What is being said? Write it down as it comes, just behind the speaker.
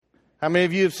How many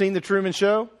of you have seen The Truman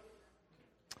Show?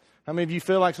 How many of you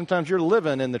feel like sometimes you're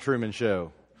living in The Truman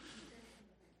Show?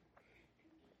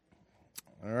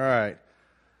 All right.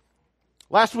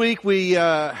 Last week we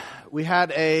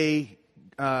had a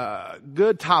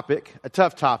good topic, a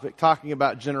tough topic, talking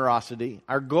about generosity.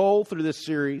 Our goal through this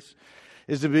series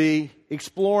is to be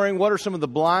exploring what are some of the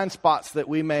blind spots that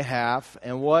we may have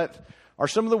and what are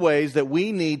some of the ways that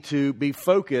we need to be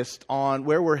focused on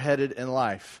where we're headed in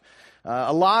life.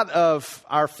 A lot of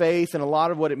our faith and a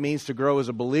lot of what it means to grow as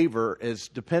a believer is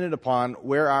dependent upon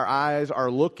where our eyes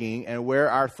are looking and where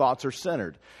our thoughts are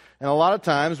centered. And a lot of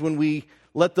times when we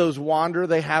let those wander,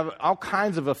 they have all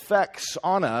kinds of effects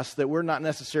on us that we're not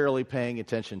necessarily paying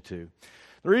attention to.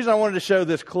 The reason I wanted to show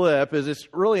this clip is it's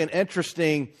really an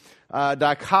interesting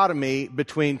dichotomy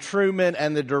between Truman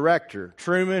and the director.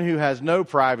 Truman, who has no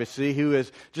privacy, who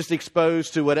is just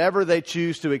exposed to whatever they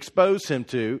choose to expose him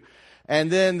to, and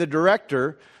then the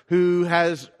director, who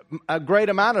has a great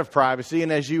amount of privacy,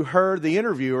 and as you heard the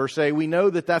interviewer say, we know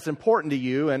that that's important to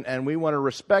you, and we want to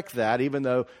respect that, even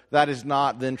though that is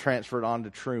not then transferred on to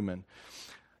Truman.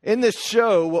 In this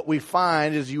show, what we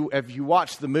find is, if you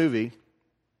watch the movie,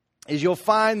 is you'll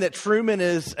find that Truman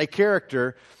is a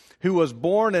character who was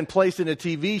born and placed in a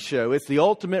TV show. It's the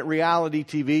ultimate reality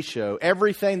TV show.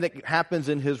 Everything that happens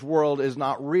in his world is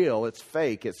not real. It's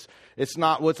fake. It's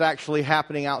not what's actually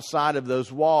happening outside of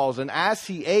those walls. And as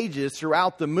he ages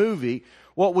throughout the movie,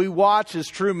 what we watch as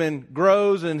Truman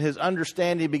grows and his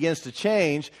understanding begins to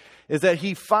change is that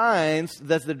he finds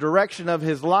that the direction of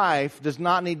his life does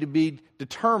not need to be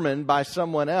determined by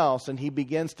someone else, and he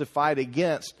begins to fight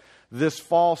against this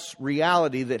false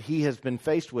reality that he has been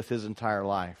faced with his entire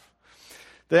life.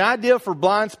 The idea for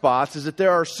blind spots is that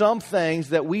there are some things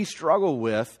that we struggle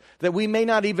with that we may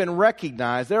not even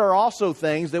recognize. There are also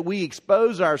things that we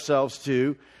expose ourselves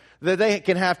to that they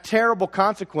can have terrible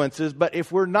consequences, but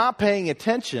if we're not paying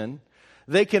attention,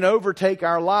 they can overtake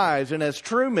our lives. And as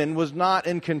Truman was not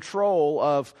in control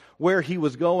of where he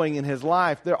was going in his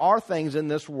life, there are things in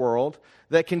this world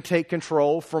that can take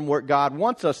control from where God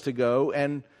wants us to go,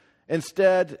 and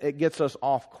instead it gets us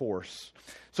off course.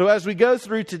 So as we go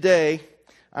through today,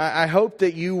 I hope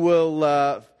that you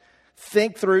will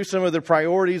think through some of the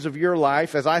priorities of your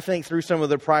life as I think through some of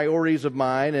the priorities of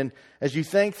mine. And as you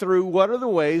think through what are the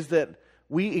ways that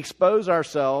we expose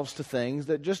ourselves to things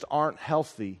that just aren't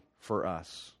healthy for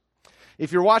us.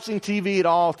 If you're watching TV at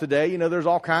all today, you know there's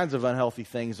all kinds of unhealthy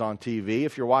things on TV.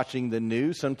 If you're watching the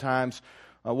news, sometimes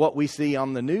what we see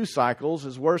on the news cycles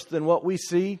is worse than what we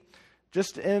see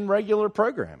just in regular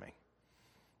programming.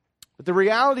 But the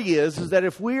reality is that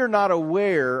if we are not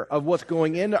aware of what's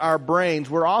going into our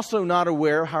brains, we're also not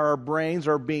aware of how our brains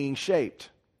are being shaped.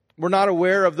 We're not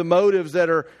aware of the motives that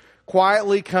are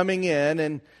quietly coming in.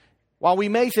 And while we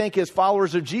may think as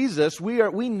followers of Jesus,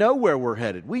 we know where we're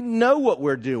headed. We know what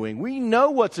we're doing. We know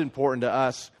what's important to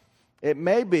us. It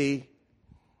may be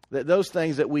that those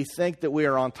things that we think that we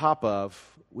are on top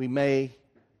of, we may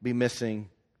be missing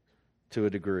to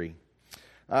a degree.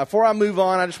 Before I move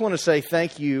on, I just want to say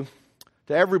thank you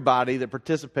to everybody that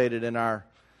participated in our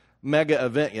mega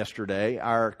event yesterday,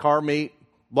 our car meet,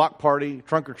 block party,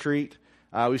 trunk or treat.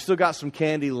 We still got some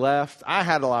candy left. I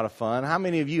had a lot of fun. How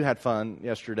many of you had fun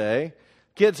yesterday?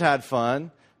 Kids had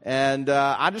fun. And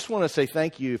I just want to say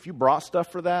thank you. If you brought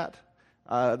stuff for that,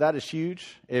 that is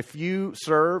huge. If you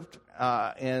served,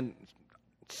 and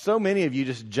so many of you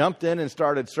just jumped in and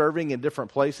started serving in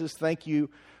different places, thank you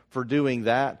for doing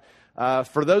that.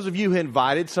 For those of you who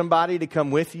invited somebody to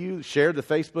come with you, shared the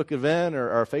Facebook event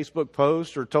or a Facebook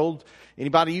post, or told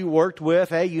anybody you worked with,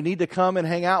 hey, you need to come and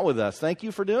hang out with us. Thank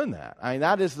you for doing that. I mean,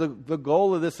 that is the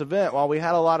goal of this event. While we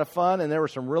had a lot of fun and there were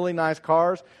some really nice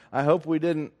cars, I hope we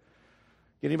didn't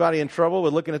get anybody in trouble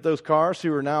with looking at those cars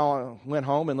who are now went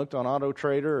home and looked on Auto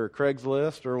Trader or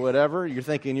Craigslist or whatever. You're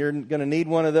thinking you're going to need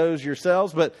one of those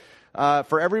yourselves. But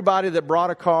for everybody that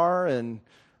brought a car, and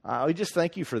we just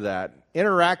thank you for that.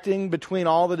 Interacting between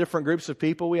all the different groups of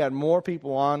people. We had more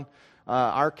people on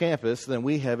our campus than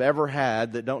we have ever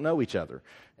had that don't know each other.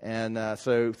 And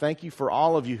so thank you for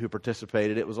all of you who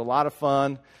participated. It was a lot of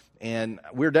fun, and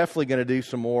we're definitely going to do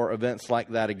some more events like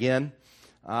that again.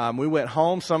 We went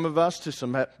home, some of us, to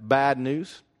some bad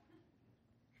news.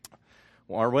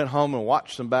 Or went home and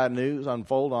watched some bad news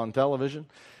unfold on television.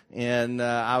 And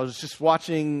I was just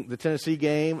watching the Tennessee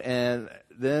game, and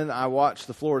then I watched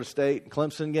the Florida State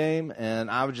Clemson game, and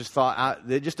I just thought,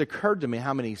 it just occurred to me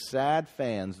how many sad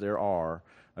fans there are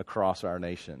across our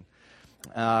nation.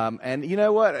 And you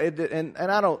know what? And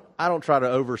I don't try to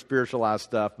over spiritualize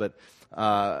stuff, but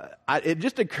it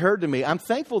just occurred to me. I'm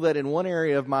thankful that in one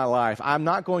area of my life, I'm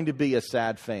not going to be a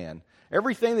sad fan.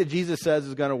 Everything that Jesus says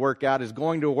is going to work out is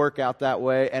going to work out that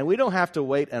way, and we don't have to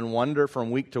wait and wonder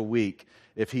from week to week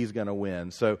if he's going to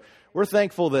win. So we're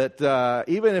thankful that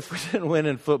even if we didn't win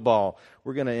in football,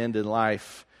 we're going to end in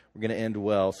life. We're going to end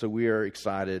well, so we are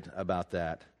excited about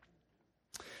that.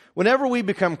 Whenever we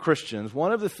become Christians,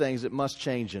 one of the things that must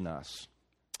change in us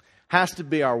has to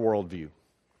be our worldview.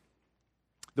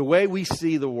 The way we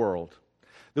see the world,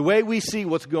 the way we see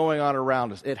what's going on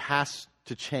around us, it has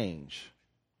to change.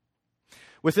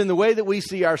 Within the way that we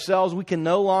see ourselves, we can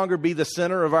no longer be the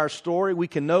center of our story. We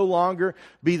can no longer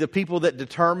be the people that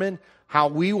determine how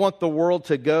we want the world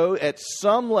to go. At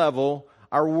some level,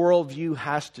 our worldview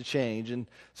has to change. And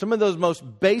some of those most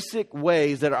basic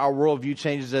ways that our worldview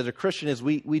changes as a Christian is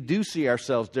we do see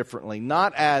ourselves differently,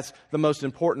 not as the most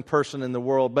important person in the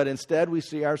world, but instead we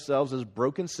see ourselves as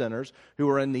broken sinners who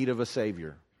are in need of a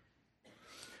Savior.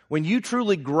 When you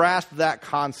truly grasp that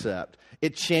concept,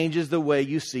 it changes the way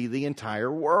you see the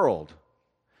entire world.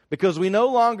 Because we no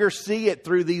longer see it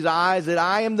through these eyes that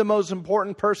I am the most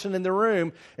important person in the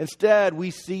room. Instead,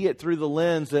 we see it through the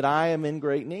lens that I am in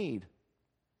great need.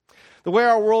 The way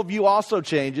our worldview also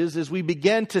changes is we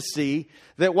begin to see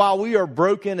that while we are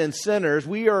broken and sinners,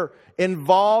 we are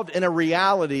involved in a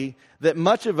reality that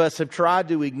much of us have tried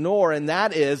to ignore, and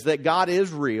that is that God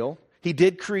is real. He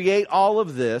did create all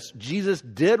of this. Jesus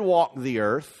did walk the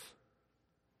earth.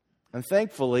 And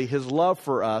thankfully, his love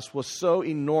for us was so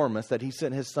enormous that he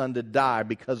sent his son to die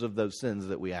because of those sins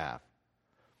that we have.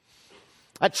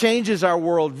 That changes our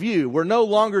worldview. We're no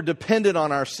longer dependent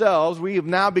on ourselves. We have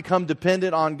now become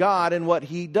dependent on God and what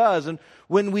he does. And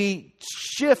when we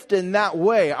shift in that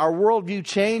way, our worldview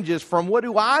changes from what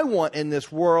do I want in this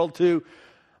world to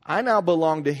I now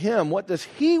belong to him. What does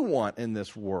he want in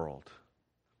this world?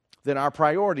 Then our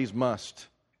priorities must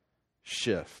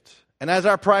shift. And as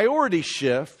our priorities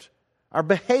shift, our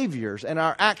behaviors and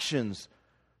our actions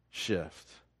shift.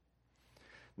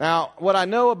 Now, what I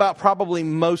know about probably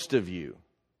most of you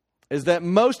is that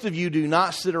most of you do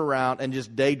not sit around and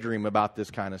just daydream about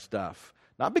this kind of stuff.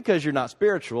 Not because you're not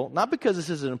spiritual, not because this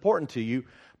isn't important to you,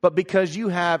 but because you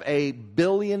have a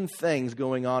billion things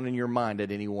going on in your mind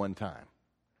at any one time.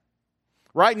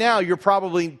 Right now, you're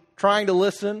probably trying to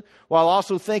listen while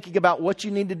also thinking about what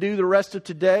you need to do the rest of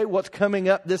today, what's coming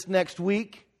up this next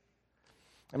week.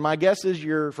 And my guess is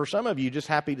for some of you, just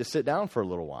happy to sit down for a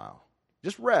little while.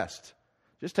 Just rest.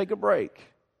 Just take a break.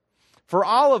 For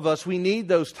all of us, we need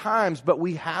those times, but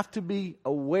we have to be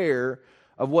aware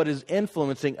of what is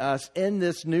influencing us in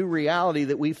this new reality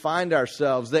that we find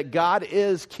ourselves, that God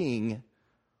is King,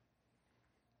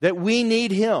 that we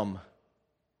need him,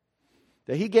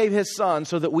 that he gave his son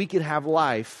so that we could have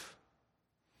life,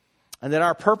 and that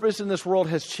our purpose in this world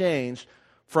has changed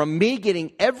from me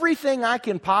getting everything I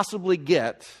can possibly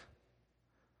get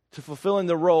to fulfilling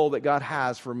the role that God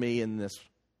has for me in this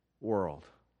world.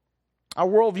 Our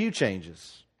worldview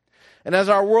changes. And as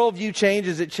our worldview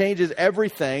changes, it changes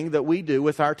everything that we do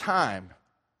with our time.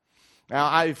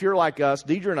 Now, if you're like us,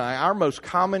 Deidre and I, our most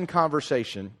common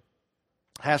conversation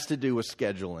has to do with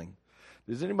scheduling.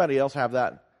 Does anybody else have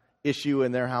that issue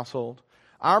in their household?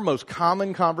 Our most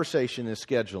common conversation is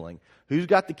scheduling. Who's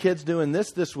got the kids doing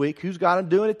this week? Who's got them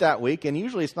doing it that week? And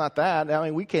usually it's not that. I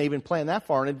mean, we can't even plan that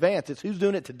far in advance. It's who's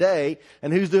doing it today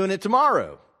and who's doing it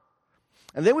tomorrow.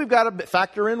 And then we've got to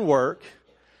factor in work.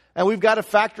 And we've got to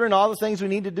factor in all the things we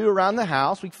need to do around the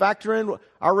house. We factor in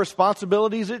our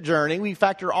responsibilities at Journey. We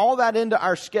factor all that into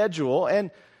our schedule.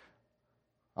 And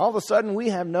all of a sudden we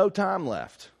have no time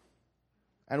left.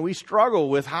 And we struggle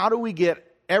with how do we get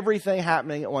everything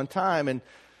happening at one time.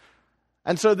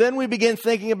 And so then we begin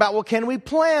thinking about, well, can we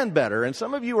plan better? And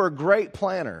some of you are great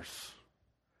planners.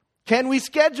 Can we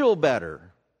schedule better?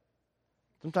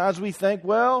 Sometimes we think,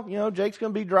 well, Jake's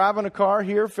going to be driving a car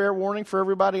here. Fair warning for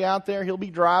everybody out there. He'll be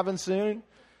driving soon.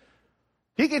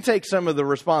 He can take some of the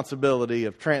responsibility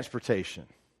of transportation.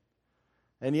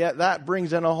 And yet that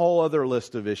brings in a whole other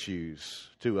list of issues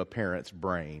to a parent's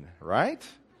brain, right?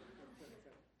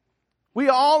 We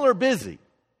all are busy.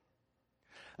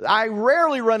 I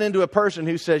rarely run into a person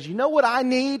who says, you know what I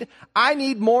need? I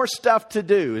need more stuff to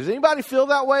do. Does anybody feel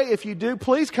that way? If you do,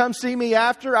 please come see me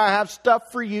after. I have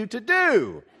stuff for you to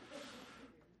do.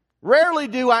 Rarely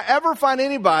do I ever find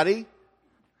anybody,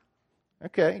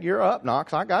 okay, you're up,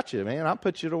 Knox. I got you, man. I'll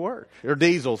put you to work. Or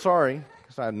Diesel, sorry.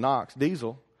 Because I had Knox,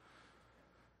 Diesel.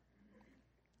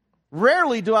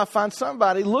 Rarely do I find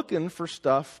somebody looking for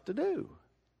stuff to do.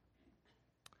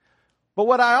 But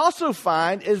what I also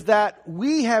find is that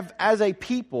we have, as a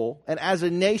people and as a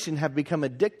nation, have become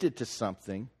addicted to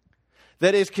something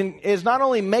that is not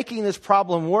only making this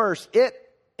problem worse, it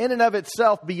in and of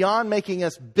itself, beyond making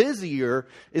us busier,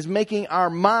 is making our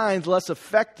minds less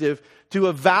effective to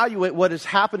evaluate what is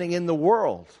happening in the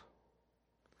world.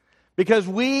 Because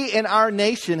we in our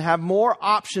nation have more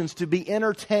options to be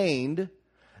entertained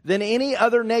than any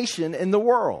other nation in the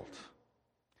world.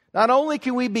 Not only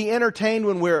can we be entertained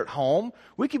when we're at home,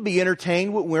 we can be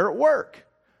entertained when we're at work.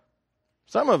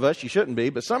 Some of us, you shouldn't be,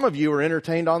 but some of you are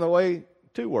entertained on the way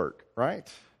to work, right?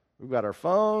 We've got our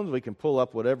phones. We can pull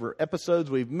up whatever episodes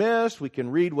we've missed. We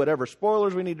can read whatever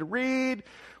spoilers we need to read.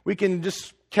 We can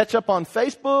just catch up on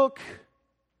Facebook.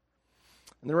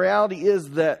 And the reality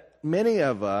is that many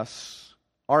of us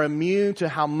are immune to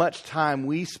how much time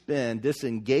we spend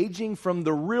disengaging from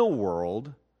the real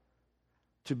world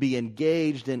to be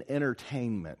engaged in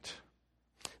entertainment.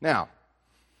 Now,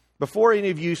 before any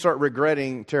of you start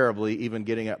regretting terribly even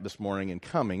getting up this morning and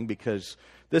coming, because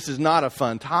this is not a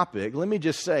fun topic, let me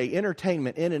just say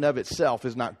entertainment in and of itself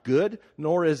is not good,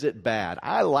 nor is it bad.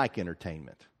 I like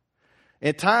entertainment.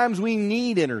 At times we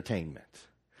need entertainment.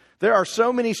 There are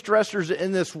so many stressors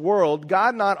in this world.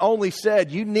 God not only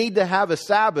said you need to have a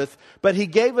Sabbath, but He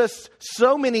gave us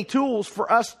so many tools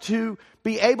for us to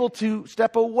be able to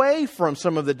step away from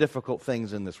some of the difficult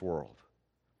things in this world.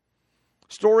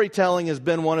 Storytelling has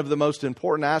been one of the most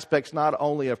important aspects not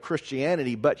only of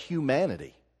Christianity, but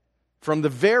humanity. From the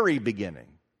very beginning.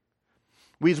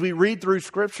 As we read through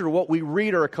Scripture, what we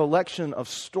read are a collection of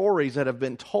stories that have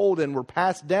been told and were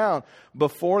passed down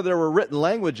before there were written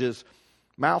languages,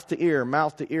 mouth to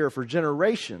ear for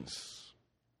generations.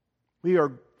 We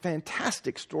are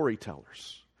fantastic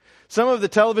storytellers. Some of the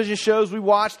television shows we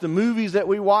watch, the movies that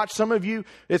we watch, some of you,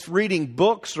 it's reading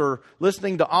books or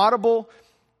listening to Audible.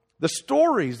 The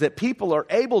stories that people are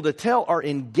able to tell are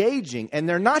engaging, and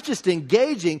they're not just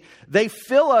engaging, they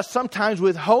fill us sometimes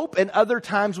with hope and other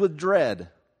times with dread.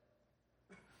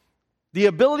 The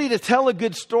ability to tell a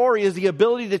good story is the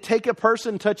ability to take a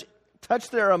person, touch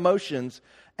their emotions,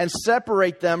 and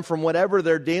separate them from whatever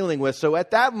they're dealing with. So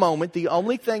at that moment, the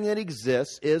only thing that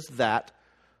exists is that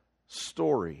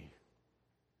story.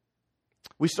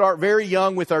 We start very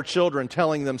young with our children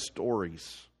telling them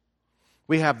stories.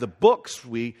 We have the books,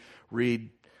 we read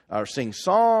or sing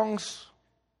songs.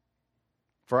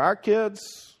 For our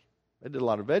kids, they did a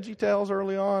lot of Veggie Tales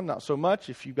early on, not so much.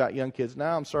 If you've got young kids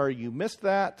now, I'm sorry you missed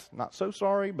that. Not so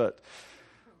sorry, but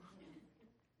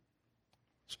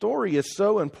story is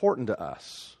so important to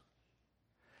us.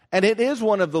 And it is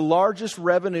one of the largest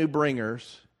revenue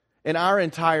bringers in our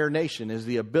entire nation, is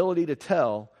the ability to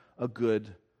tell a good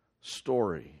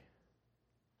story.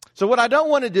 So what I don't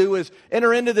want to do is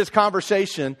enter into this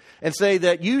conversation and say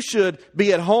that you should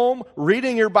be at home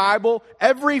reading your Bible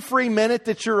every free minute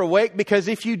that you're awake, because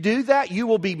if you do that, you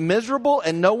will be miserable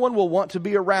and no one will want to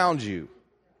be around you.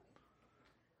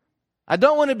 I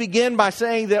don't want to begin by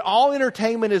saying that all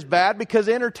entertainment is bad, because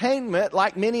entertainment,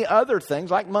 like many other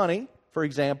things, like money, for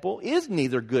example, is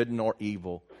neither good nor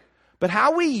evil. But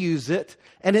how we use it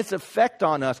and its effect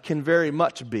on us can very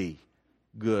much be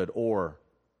good or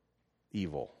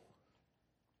evil.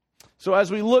 So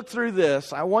as we look through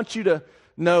this, I want you to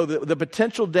know that the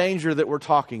potential danger that we're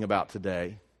talking about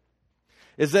today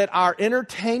is that our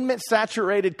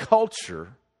entertainment-saturated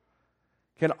culture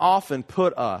can often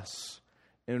put us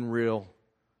in real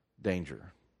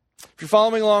danger. If you're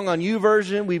following along on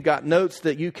YouVersion, we've got notes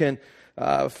that you can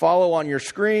follow on your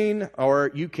screen,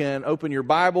 or you can open your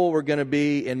Bible. We're going to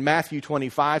be in Matthew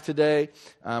 25 today.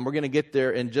 We're going to get there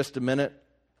in just a minute.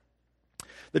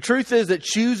 The truth is that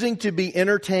choosing to be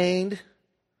entertained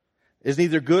is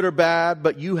neither good or bad,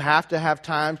 but you have to have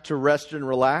time to rest and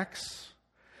relax.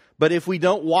 But if we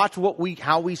don't watch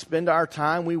how we spend our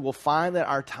time, we will find that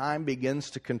our time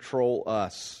begins to control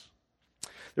us.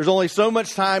 There's only so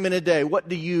much time in a day. What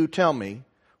do you tell me?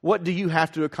 What do you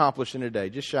have to accomplish in a day?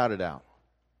 Just shout it out.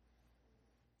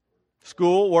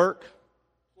 School, work,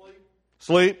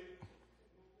 sleep,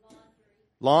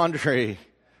 laundry,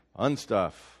 fun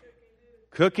stuff.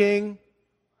 Cooking.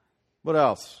 What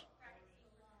else?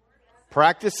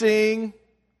 Practicing.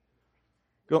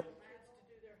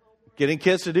 Getting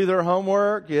kids to do their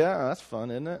homework. Yeah, that's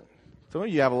fun, isn't it? Some of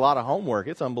you have a lot of homework.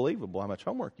 It's unbelievable how much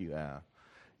homework you have.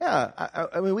 Yeah,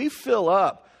 I mean, we fill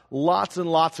up lots and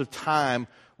lots of time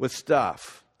with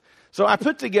stuff. So I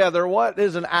put together what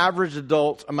is an average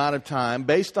adult amount of time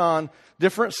based on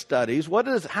different studies.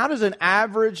 How does an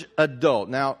average adult,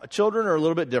 now children are a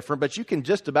little bit different, but you can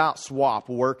just about swap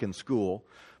work and school,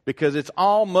 because it's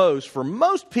almost, for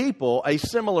most people, a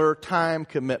similar time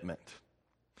commitment.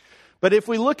 But if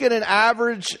we look at an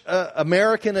average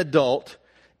American adult,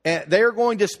 they are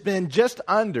going to spend just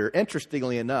under,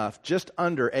 interestingly enough, just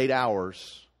under 8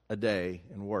 hours a day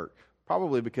in work.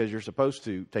 Probably because you're supposed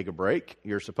to take a break,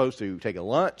 you're supposed to take a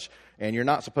lunch, and you're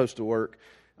not supposed to work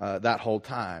that whole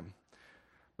time.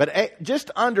 But just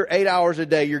under 8 hours a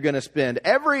day you're going to spend.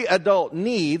 Every adult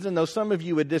needs, and though some of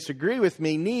you would disagree with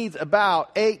me, needs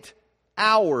about 8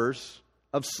 hours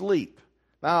of sleep.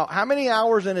 Now, how many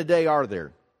hours in a day are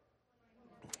there?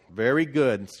 Very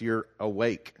good. So you're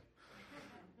awake.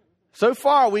 So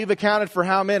far, we've accounted for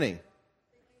how many?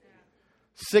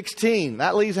 16.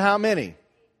 That leaves how many?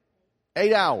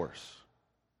 8 hours.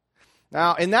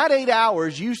 Now, in that 8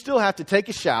 hours, you still have to take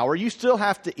a shower. You still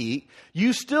have to eat.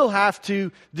 You still have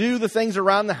to do the things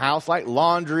around the house like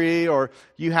laundry, or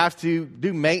you have to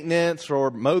do maintenance or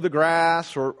mow the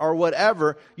grass or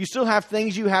whatever. You still have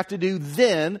things you have to do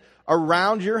then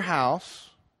around your house.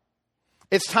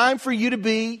 It's time for you to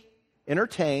be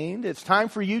entertained. It's time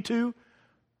for you to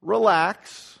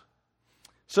relax.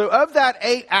 So of that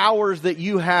 8 hours that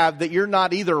you have that you're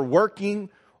not either working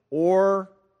or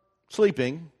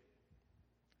sleeping,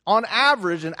 on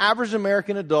average, an average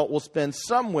American adult will spend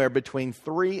somewhere between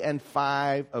 3 and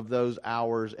 5 of those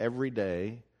hours every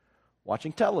day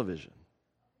watching television.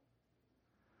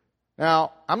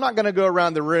 Now, I'm not going to go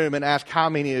around the room and ask how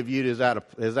many of you is that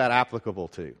applicable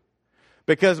to.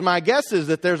 Because my guess is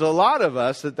that there's a lot of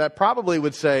us that probably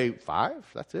would say, 5?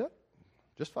 That's it?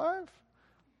 Just 5?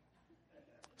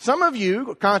 Some of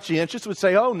you, conscientious, would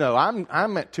say, oh no,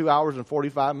 I'm at 2 hours and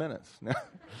 45 minutes.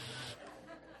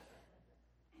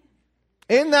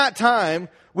 In that time,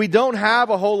 we don't have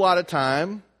a whole lot of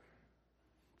time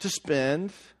to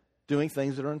spend doing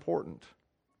things that are important.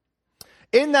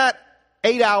 In that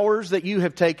 8 hours that you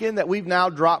have taken, that we've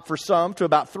now dropped for some to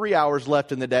about 3 hours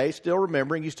left in the day, still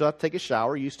remembering you still have to take a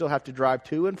shower, you still have to drive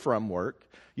to and from work,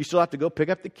 you still have to go pick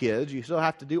up the kids, you still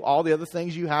have to do all the other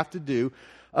things you have to do.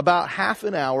 About half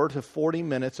an hour to 40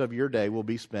 minutes of your day will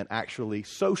be spent actually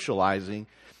socializing,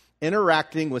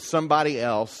 interacting with somebody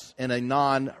else in a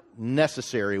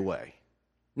non-necessary way.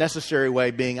 Necessary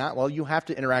way being, well, you have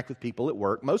to interact with people at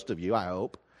work. Most of you, I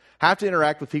hope, have to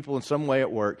interact with people in some way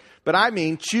at work. But I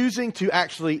mean choosing to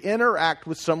actually interact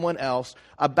with someone else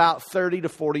about 30 to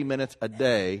 40 minutes a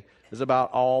day is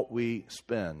about all we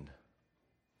spend.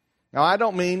 Now, I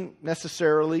don't mean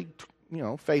necessarily,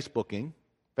 Facebooking.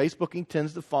 Facebooking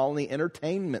tends to fall on the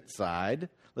entertainment side.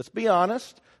 Let's be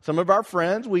honest. Some of our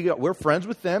friends, we're friends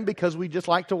with them because we just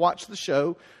like to watch the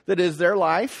show that is their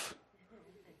life.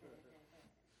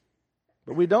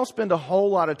 But we don't spend a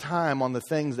whole lot of time on the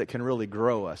things that can really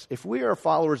grow us. If we are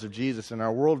followers of Jesus and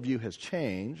our worldview has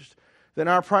changed, then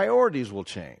our priorities will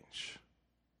change.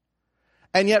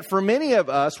 And yet for many of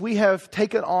us, we have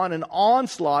taken on an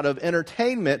onslaught of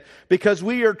entertainment because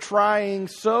we are trying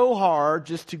so hard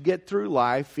just to get through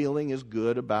life feeling as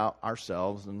good about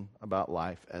ourselves and about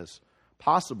life as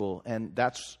possible. And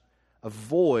that's a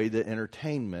void that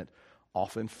entertainment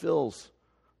often fills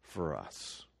for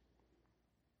us.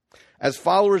 As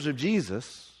followers of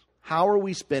Jesus, how are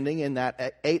we spending in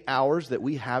that 8 hours that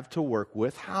we have to work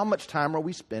with? How much time are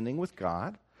we spending with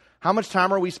God? How much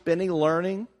time are we spending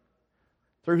learning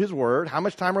through His Word? How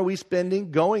much time are we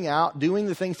spending going out, doing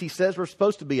the things He says we're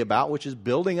supposed to be about, which is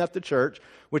building up the church,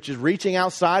 which is reaching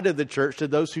outside of the church to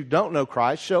those who don't know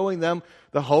Christ, showing them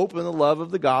the hope and the love of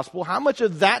the gospel? How much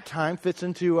of that time fits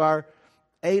into our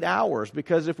 8 hours?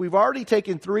 Because if we've already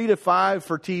taken 3 to 5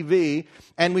 for TV,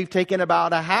 and we've taken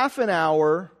about a half an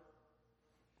hour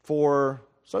for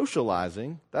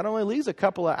socializing, that only leaves a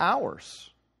couple of hours.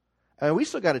 And we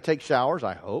still got to take showers,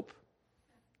 I hope,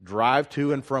 drive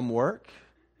to and from work.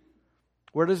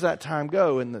 Where does that time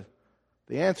go? And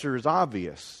the answer is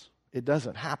obvious. It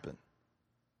doesn't happen.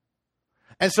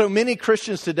 And so many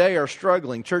Christians today are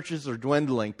struggling. Churches are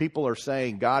dwindling. People are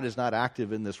saying God is not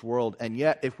active in this world. And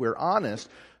yet, if we're honest,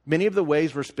 many of the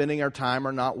ways we're spending our time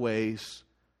are not ways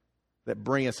that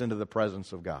bring us into the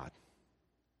presence of God.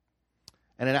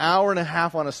 And an hour and a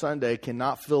half on a Sunday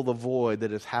cannot fill the void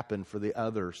that has happened for the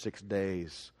other 6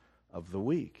 days of the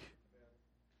week.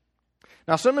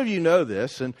 Now, some of you know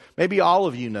this, and maybe all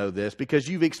of you know this, because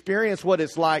you've experienced what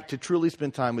it's like to truly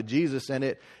spend time with Jesus, and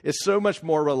it is so much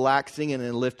more relaxing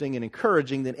and lifting and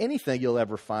encouraging than anything you'll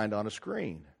ever find on a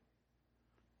screen.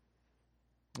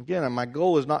 Again, my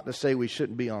goal is not to say we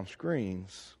shouldn't be on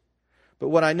screens, but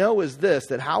what I know is this,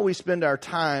 that how we spend our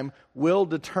time will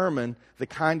determine the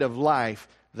kind of life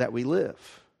that we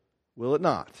live. Will it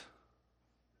not?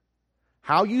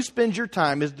 How you spend your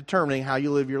time is determining how you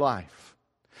live your life.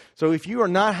 So if you are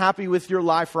not happy with your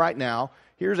life right now,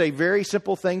 here's a very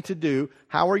simple thing to do.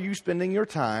 How are you spending your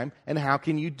time, and how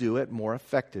can you do it more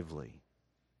effectively?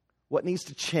 What needs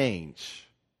to change?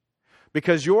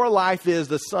 Because your life is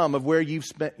the sum of where you've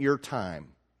spent your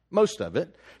time. most of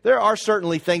it. There are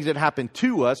certainly things that happen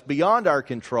to us beyond our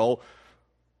control,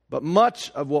 but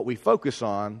much of what we focus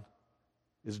on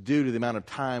is due to the amount of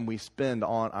time we spend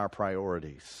on our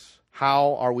priorities.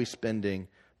 How are we spending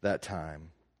that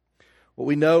time? What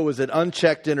we know is that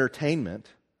unchecked entertainment,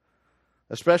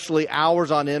 especially hours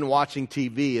on end watching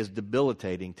TV, is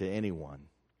debilitating to anyone.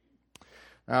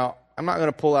 Now, I'm not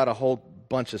going to pull out a whole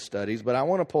bunch of studies, but I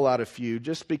want to pull out a few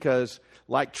just because,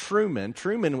 like Truman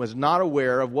was not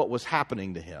aware of what was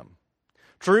happening to him.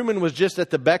 Truman was just at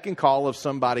the beck and call of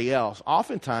somebody else.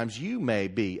 Oftentimes, you may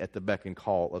be at the beck and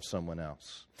call of someone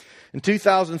else. In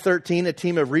 2013, a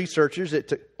team of researchers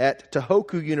at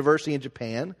Tohoku University in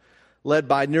Japan, led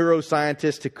by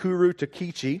neuroscientist Takuru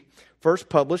Takichi, first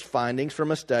published findings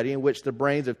from a study in which the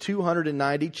brains of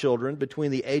 290 children between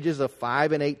the ages of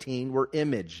 5 and 18 were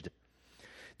imaged.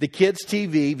 The kids'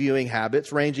 TV viewing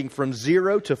habits, ranging from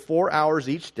 0 to 4 hours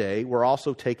each day, were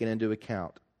also taken into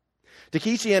account.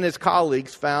 Takichi and his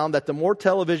colleagues found that the more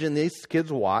television these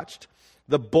kids watched,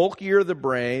 the bulkier the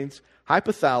brains,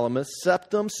 hypothalamus,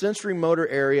 septum, sensory motor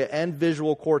area, and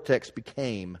visual cortex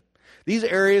became. These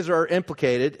areas are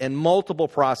implicated in multiple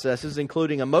processes,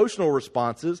 including emotional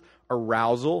responses,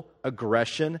 arousal,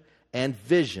 aggression, and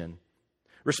vision,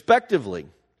 respectively.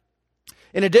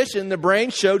 In addition, the brain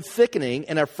showed thickening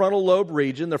in a frontal lobe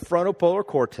region, the frontopolar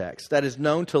cortex, that is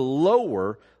known to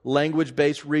lower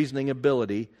language-based reasoning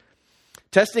ability.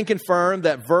 Testing confirmed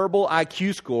that verbal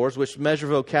IQ scores, which measure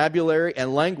vocabulary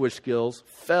and language skills,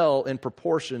 fell in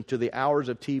proportion to the hours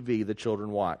of TV the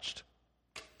children watched.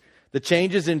 The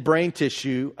changes in brain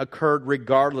tissue occurred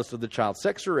regardless of the child's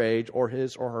sex or age or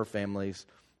his or her family's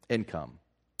income.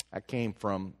 That came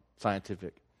from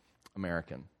Scientific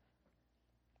American.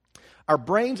 Our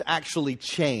brains actually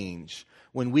change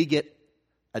when we get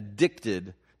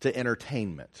addicted to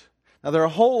entertainment. Now, there are a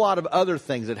whole lot of other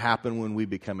things that happen when we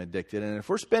become addicted. And if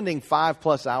we're spending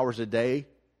 5+ hours a day,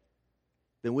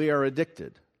 then we are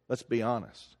addicted. Let's be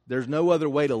honest. There's no other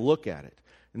way to look at it.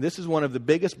 And this is one of the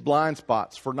biggest blind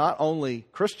spots for not only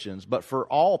Christians, but for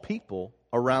all people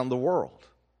around the world.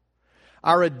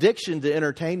 Our addiction to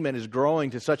entertainment is growing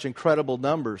to such incredible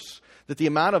numbers that the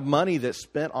amount of money that's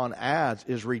spent on ads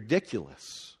is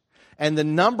ridiculous. And the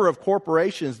number of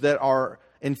corporations that are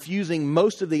infusing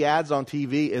most of the ads on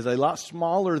TV is a lot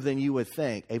smaller than you would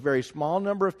think. A very small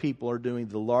number of people are doing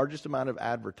the largest amount of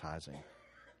advertising.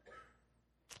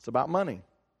 It's about money.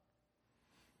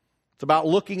 It's about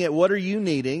looking at what are you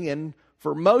needing, and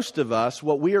for most of us,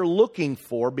 what we are looking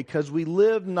for, because we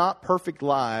live not perfect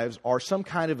lives, are some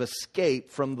kind of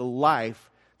escape from the life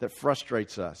that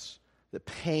frustrates us, that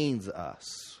pains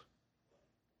us.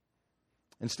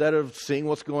 Instead of seeing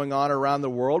what's going on around the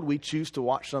world, we choose to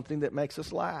watch something that makes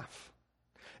us laugh.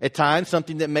 At times,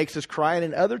 something that makes us cry, and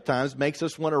at other times makes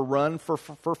us want to run for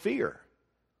fear.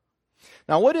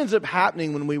 Now, what ends up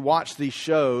happening when we watch these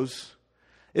shows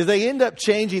is they end up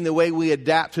changing the way we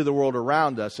adapt to the world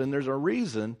around us, and there's a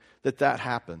reason that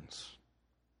happens.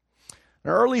 An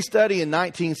early study in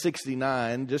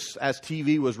 1969, just as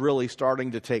TV was really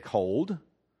starting to take hold,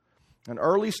 an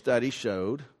early study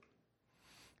showed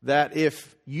that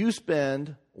if you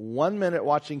spend 1 minute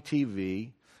watching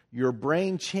TV, your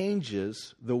brain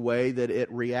changes the way that it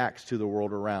reacts to the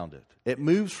world around it. It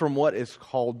moves from what is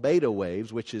called beta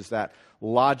waves, which is that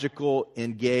logical,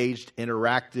 engaged,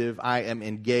 interactive, I am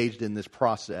engaged in this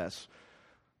process,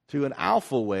 to an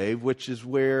alpha wave, which is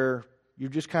where you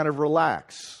just kind of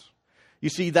relax. You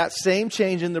see that same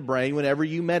change in the brain whenever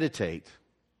you meditate,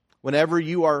 whenever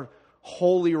you are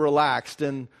wholly relaxed.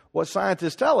 And what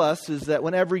scientists tell us is that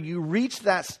whenever you reach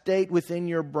that state within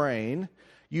your brain,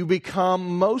 you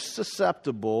become most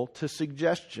susceptible to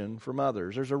suggestion from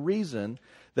others. There's a reason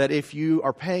that if you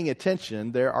are paying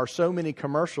attention, there are so many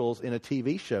commercials in a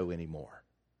TV show anymore.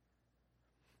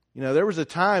 You know, there was a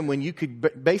time when you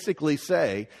could basically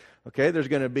say, okay, there's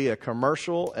going to be a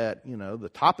commercial at,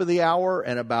 the top of the hour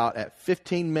and about at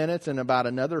 15 minutes and about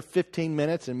another 15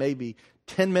 minutes and maybe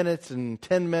 10 minutes and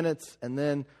 10 minutes and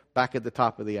then back at the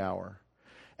top of the hour.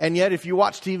 And yet if you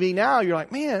watch TV now, you're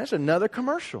like, man, that's another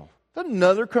commercial. That's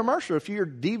another commercial. If you're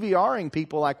DVRing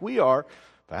people like we are,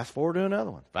 fast forward to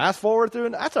another one. Fast forward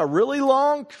through that's a really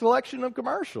long collection of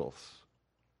commercials.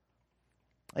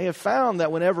 They have found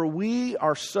that whenever we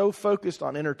are so focused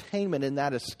on entertainment and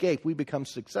that escape, we become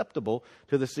susceptible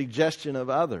to the suggestion of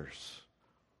others.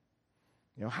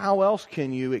 How else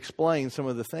can you explain some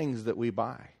of the things that we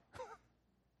buy?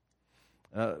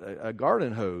 A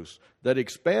garden hose that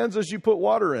expands as you put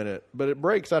water in it, but it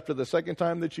breaks after the second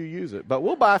time that you use it. But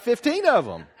we'll buy 15 of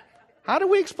them. How do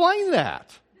we explain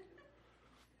that?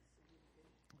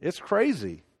 It's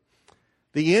crazy.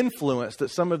 the influence that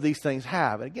some of these things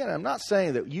have. And again, I'm not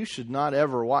saying that you should not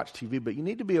ever watch TV, but you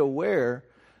need to be aware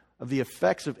of the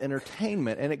effects of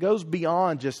entertainment. And it goes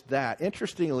beyond just that.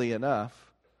 Interestingly enough,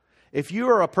 if you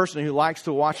are a person who likes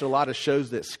to watch a lot of shows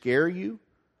that scare you,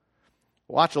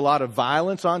 watch a lot of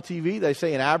violence on TV, they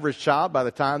say an average child by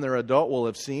the time they're adult will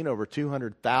have seen over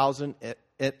 200,000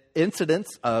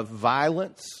 incidents of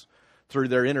violence through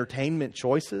their entertainment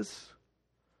choices.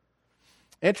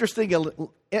 I can't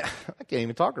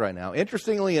even talk right now.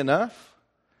 Interestingly enough,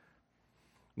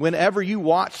 whenever you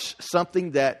watch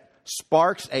something that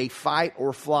sparks a fight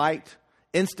or flight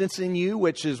instance in you,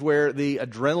 which is where the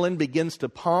adrenaline begins to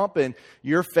pump and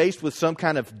you're faced with some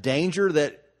kind of danger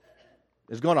that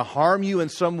is going to harm you in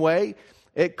some way,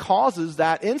 it causes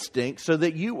that instinct so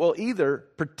that you will either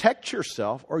protect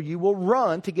yourself or you will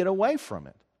run to get away from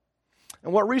it.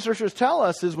 And what researchers tell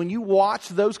us is when you watch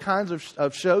those kinds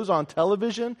of shows on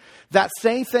television, that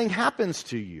same thing happens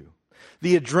to you.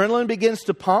 The adrenaline begins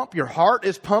to pump, your heart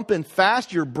is pumping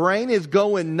fast, your brain is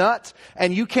going nuts,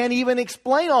 and you can't even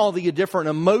explain all the different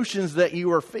emotions that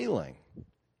you are feeling.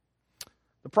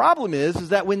 The problem is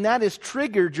that when that is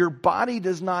triggered, your body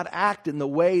does not act in the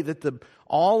way that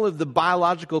all of the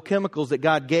biological chemicals that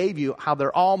God gave you, how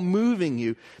they're all moving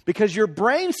you, because your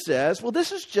brain says, well,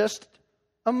 this is just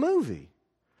a movie.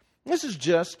 This is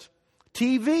just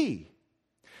TV.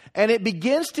 And it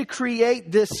begins to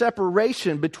create this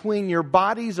separation between your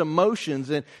body's emotions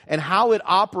and how it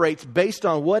operates based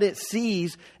on what it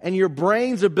sees and your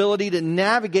brain's ability to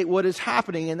navigate what is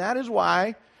happening. And that is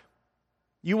why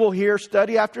you will hear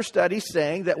study after study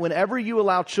saying that whenever you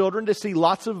allow children to see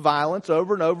lots of violence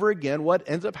over and over again, what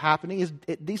ends up happening is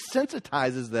it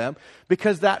desensitizes them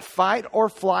because that fight or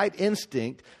flight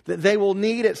instinct that they will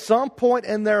need at some point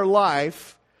in their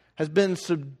life has been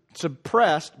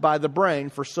suppressed by the brain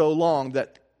for so long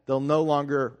that they'll no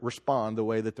longer respond the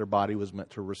way that their body was meant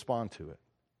to respond to it.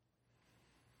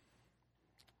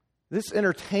 This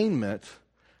entertainment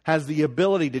has the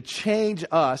ability to change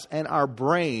us and our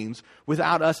brains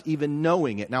without us even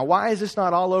knowing it. Now, why is this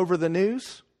not all over the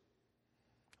news?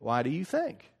 Why do you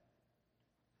think?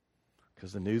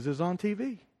 Because the news is on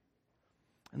TV.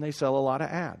 And they sell a lot of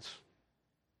ads.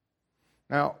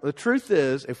 Now, the truth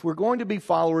is, if we're going to be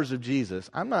followers of Jesus,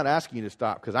 I'm not asking you to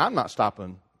stop, because I'm not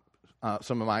stopping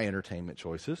some of my entertainment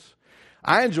choices.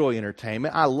 I enjoy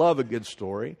entertainment. I love a good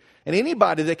story. And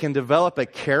anybody that can develop a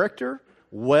character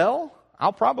well,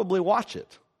 I'll probably watch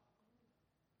it.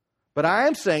 But I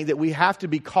am saying that we have to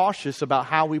be cautious about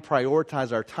how we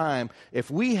prioritize our time. If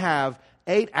we have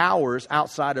 8 hours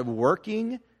outside of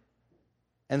working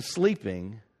and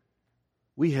sleeping,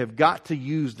 we have got to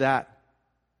use that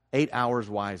 8 hours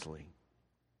wisely.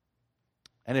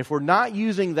 And if we're not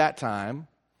using that time,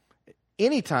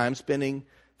 any time spending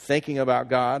thinking about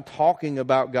God, talking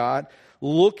about God,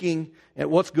 looking at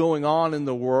what's going on in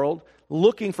the world,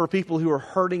 looking for people who are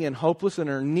hurting and hopeless and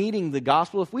are needing the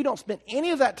gospel, if we don't spend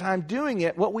any of that time doing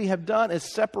it, what we have done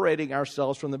is separating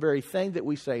ourselves from the very thing that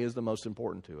we say is the most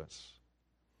important to us.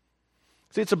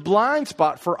 See, it's a blind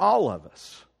spot for all of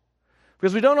us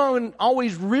because we don't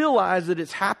always realize that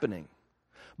it's happening.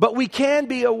 But we can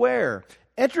be aware.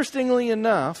 Interestingly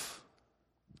enough,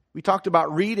 we talked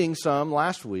about reading some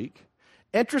last week.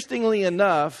 Interestingly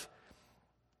enough,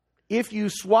 if you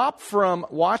swap from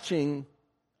watching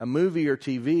a movie or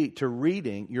TV to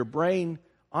reading, your brain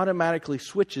automatically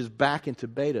switches back into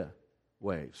beta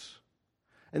waves.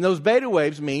 And those beta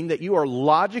waves mean that you are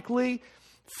logically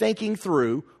thinking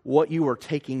through what you are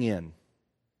taking in.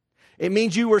 It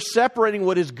means you are separating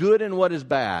what is good and what is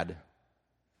bad.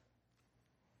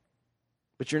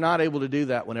 But you're not able to do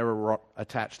that whenever we're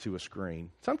attached to a screen.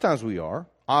 Sometimes we are,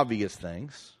 obvious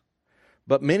things.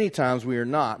 But many times we are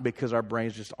not because our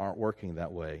brains just aren't working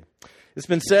that way. It's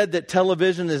been said that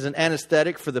television is an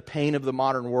anesthetic for the pain of the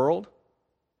modern world.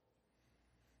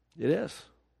 It is.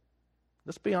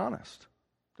 Let's be honest.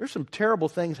 There's some terrible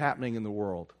things happening in the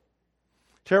world.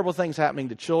 Terrible things happening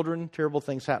to children, terrible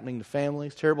things happening to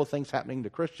families, terrible things happening to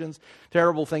Christians,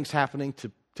 terrible things happening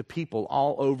to people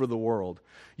all over the world.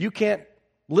 You can't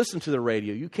listen to the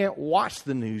radio. You can't watch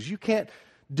the news. You can't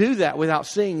do that without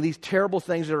seeing these terrible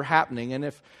things that are happening. And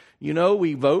if,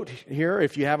 we vote here,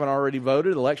 if you haven't already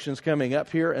voted, election's coming up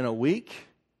here in a week.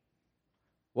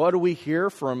 What do we hear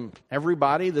from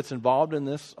everybody that's involved in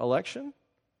this election?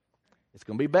 It's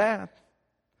going to be bad.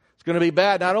 It's going to be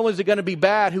bad. Not only is it going to be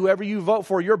bad, whoever you vote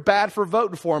for, you're bad for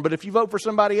voting for them. But if you vote for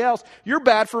somebody else, you're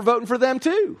bad for voting for them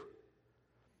too.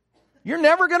 You're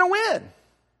never going to win.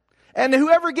 And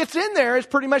whoever gets in there is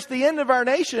pretty much the end of our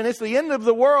nation. It's the end of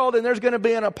the world, and there's going to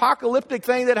be an apocalyptic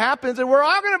thing that happens, and we're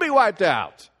all going to be wiped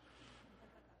out.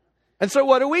 And so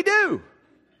what do?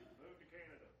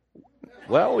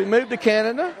 Well, we moved to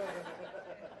Canada.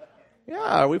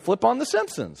 Yeah, we flip on The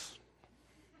Simpsons.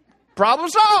 Problem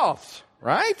solved,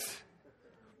 right?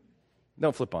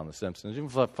 Don't flip on The Simpsons. You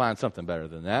can find something better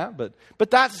than that. But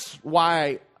that's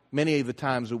why many of the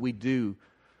times that we do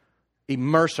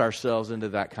immerse ourselves into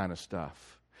that kind of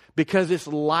stuff. Because it's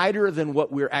lighter than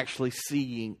what we're actually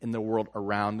seeing in the world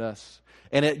around us.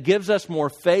 And it gives us more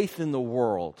faith in the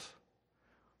world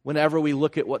whenever we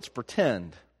look at what's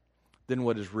pretend than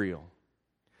what is real.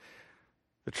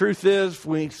 The truth is,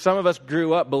 some of us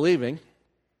grew up believing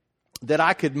that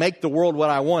I could make the world what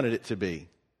I wanted it to be.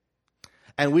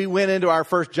 And we went into our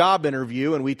first job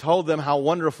interview and we told them how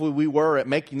wonderful we were at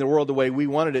making the world the way we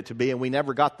wanted it to be, and we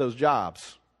never got those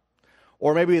jobs.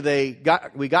 Or maybe we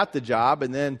got the job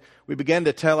and then we began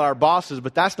to tell our bosses,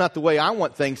 but that's not the way I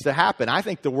want things to happen. I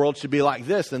think the world should be like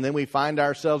this, and then we find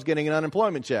ourselves getting an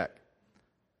unemployment check.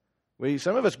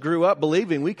 Some of us grew up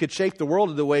believing we could shape the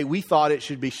world the way we thought it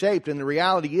should be shaped, and the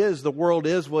reality is the world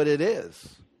is what it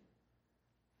is.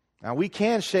 Now, we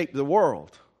can shape the world,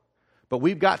 but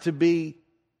we've got to be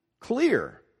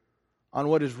clear on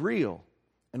what is real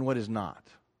and what is not.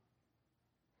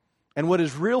 And what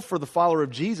is real for the follower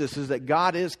of Jesus is that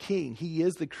God is king. He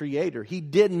is the creator. He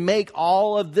did make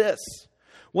all of this.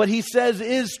 What he says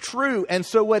is true. And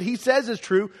so what he says is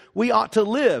true, we ought to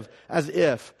live as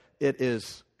if it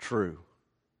is true.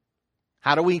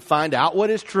 How do we find out what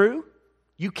is true?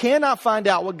 You cannot find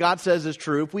out what God says is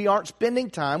true if we aren't spending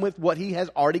time with what he has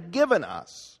already given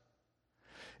us.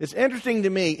 It's interesting to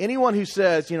me, anyone who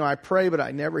says, I pray but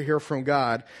I never hear from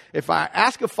God, if I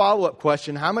ask a follow-up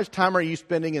question, how much time are you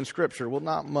spending in Scripture? Well,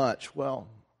 not much. Well,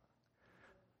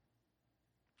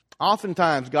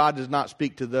 oftentimes God does not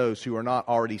speak to those who are not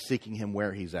already seeking him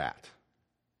where he's at.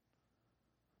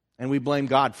 And we blame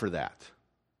God for that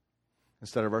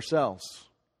instead of ourselves,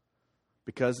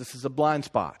 because this is a blind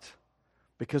spot,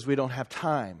 because we don't have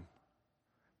time,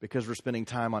 because we're spending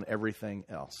time on everything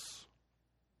else.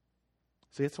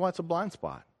 See, that's why it's a blind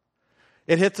spot.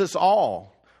 It hits us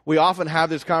all. We often have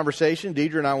this conversation.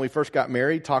 Deidre and I, when we first got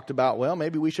married, talked about, well,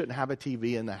 maybe we shouldn't have a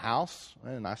TV in the house.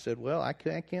 And I said, well, I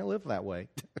can't live that way.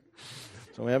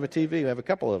 So we have a TV. We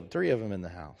have 3 of them in the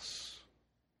house.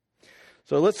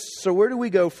 So where do we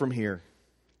go from here?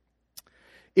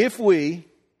 If we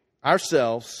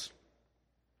ourselves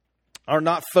are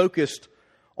not focused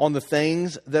on the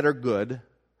things that are good,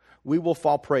 we will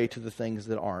fall prey to the things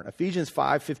that aren't. Ephesians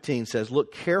 5:15 says,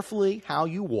 look carefully how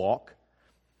you walk,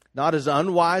 not as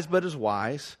unwise but as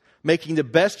wise, making the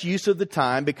best use of the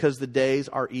time because the days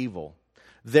are evil.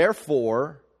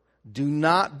 Therefore, do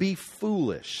not be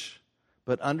foolish,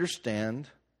 but understand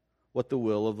what the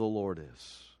will of the Lord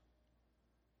is.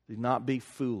 Do not be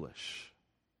foolish.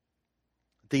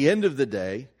 At the end of the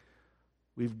day,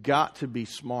 we've got to be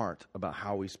smart about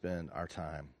how we spend our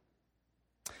time.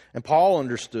 And Paul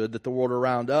understood that the world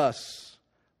around us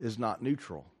is not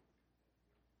neutral.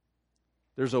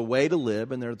 There's a way to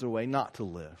live and there's a way not to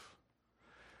live.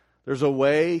 There's a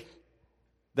way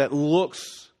that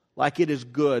looks like it is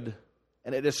good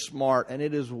and it is smart and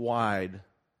it is wide.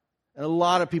 And a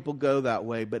lot of people go that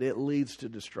way, but it leads to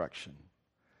destruction.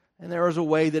 And there is a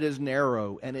way that is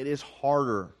narrow and it is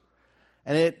harder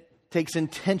and it takes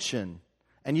intention.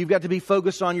 And you've got to be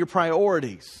focused on your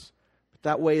priorities. But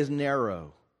that way is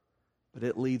narrow, but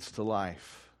it leads to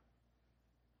life.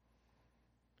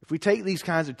 If we take these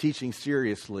kinds of teachings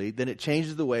seriously, then it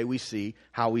changes the way we see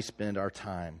how we spend our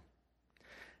time.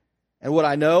 And what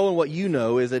I know and what you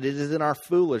know is that it is in our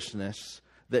foolishness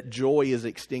that joy is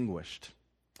extinguished.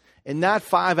 In that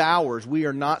 5 hours, we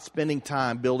are not spending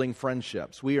time building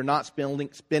friendships. We are not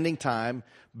spending time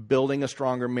building a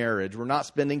stronger marriage. We're not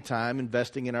spending time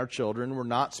investing in our children. We're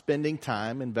not spending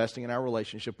time investing in our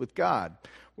relationship with God.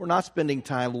 We're not spending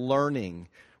time learning.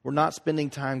 We're not spending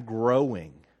time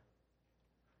growing.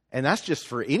 And that's just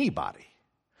for anybody.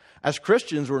 As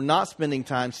Christians, we're not spending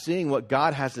time seeing what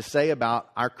God has to say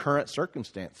about our current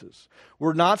circumstances.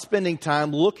 We're not spending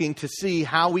time looking to see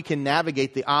how we can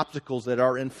navigate the obstacles that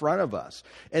are in front of us.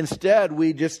 Instead,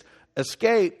 we just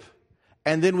escape,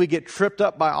 and then we get tripped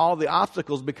up by all the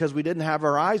obstacles because we didn't have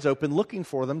our eyes open looking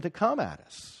for them to come at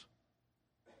us.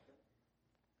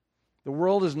 The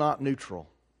world is not neutral.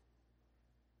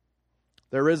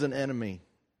 There is an enemy.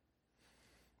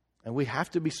 And we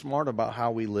have to be smart about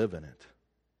how we live in it.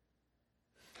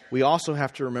 We also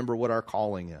have to remember what our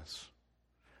calling is.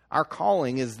 Our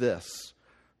calling is this.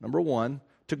 Number one,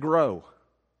 to grow.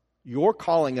 Your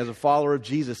calling as a follower of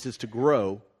Jesus is to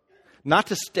grow, not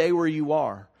to stay where you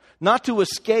are, not to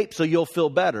escape so you'll feel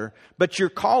better, but your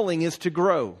calling is to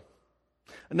grow.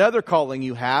 Another calling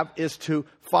you have is to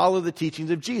follow the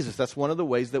teachings of Jesus. That's one of the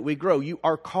ways that we grow. You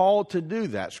are called to do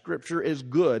that. Scripture is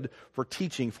good for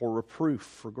teaching, for reproof,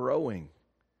 for growing.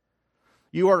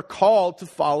 You are called to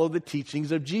follow the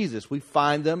teachings of Jesus. We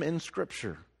find them in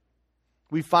Scripture.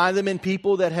 We find them in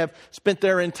people that have spent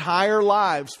their entire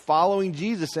lives following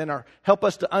Jesus and help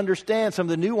us to understand some of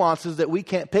the nuances that we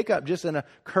can't pick up just in a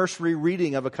cursory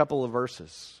reading of a couple of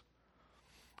verses.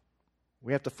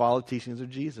 We have to follow the teachings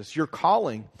of Jesus. Your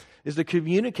calling is to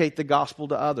communicate the gospel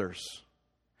to others.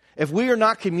 If we are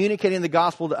not communicating the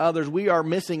gospel to others, we are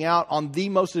missing out on the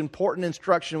most important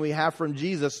instruction we have from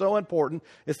Jesus. So important,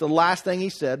 it's the last thing He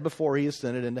said before He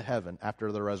ascended into heaven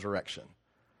after the resurrection.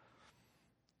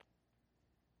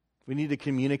 We need to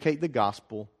communicate the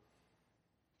gospel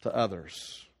to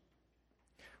others.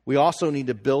 We also need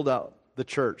to build up the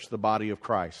church, the body of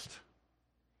Christ.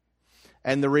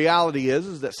 And the reality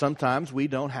is that sometimes we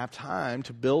don't have time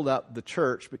to build up the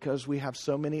church because we have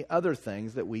so many other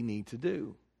things that we need to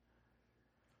do.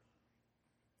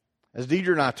 As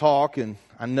Deidre and I talk, and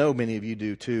I know many of you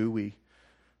do too, we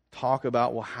talk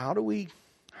about, well, how do we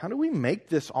make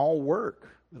this all work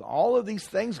with all of these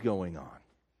things going on?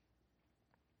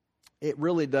 It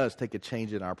really does take a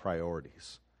change in our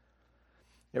priorities.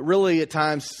 It really at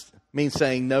times means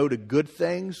saying no to good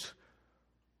things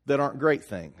that aren't great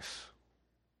things.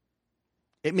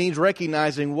 It means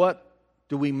recognizing what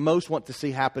do we most want to see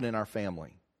happen in our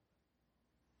family.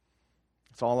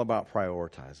 It's all about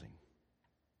prioritizing.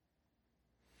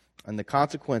 And the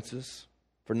consequences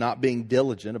for not being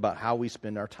diligent about how we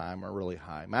spend our time are really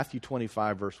high. Matthew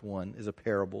 25, verse 1 is a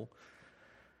parable.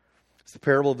 It's the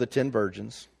parable of the 10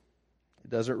 virgins.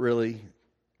 It doesn't really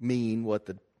mean what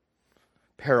the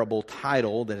parable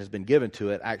title that has been given to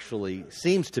it actually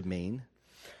seems to mean.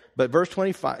 But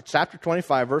chapter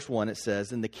 25, verse 1, it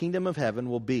says, "And the kingdom of heaven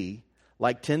will be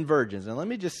like 10 virgins." And let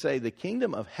me just say, the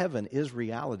kingdom of heaven is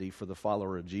reality for the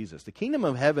follower of Jesus. The kingdom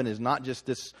of heaven is not just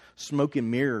this smoke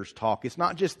and mirrors talk. It's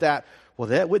not just that,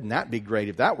 well, wouldn't that be great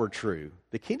if that were true?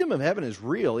 The kingdom of heaven is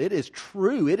real. It is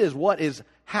true. It is what is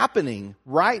happening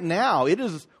right now. It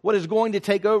is what is going to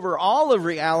take over all of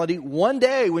reality one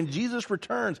day when Jesus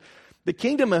returns. The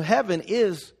kingdom of heaven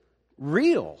is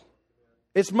real.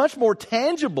 It's much more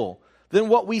tangible than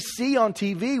what we see on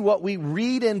TV, what we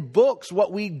read in books,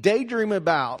 what we daydream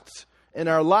about in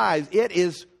our lives. It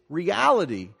is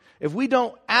reality. If we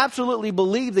don't absolutely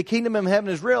believe the kingdom of heaven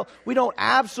is real, we don't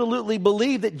absolutely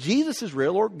believe that Jesus is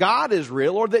real or God is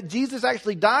real or that Jesus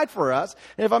actually died for us.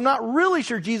 And if I'm not really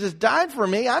sure Jesus died for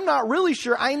me, I'm not really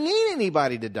sure I need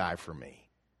anybody to die for me.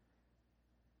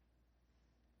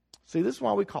 See, this is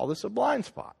why we call this a blind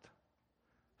spot.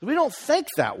 We don't think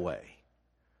that way.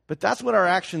 But that's what our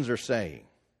actions are saying.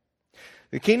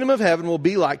 The kingdom of heaven will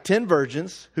be like 10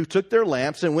 virgins who took their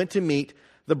lamps and went to meet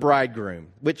the bridegroom,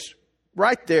 which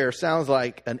right there sounds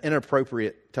like an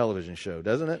inappropriate television show,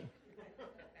 doesn't it?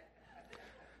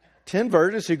 10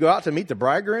 virgins who go out to meet the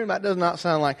bridegroom? That does not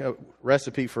sound like a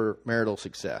recipe for marital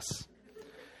success.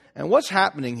 And what's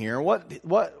happening here, what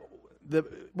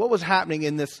was happening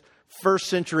in this first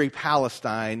century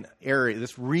Palestine area,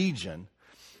 this region,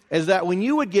 is that when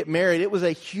you would get married, it was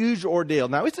a huge ordeal.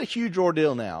 Now, it's a huge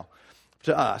ordeal now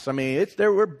to us. I mean,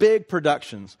 there were big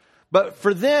productions. But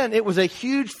for then, it was a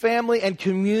huge family and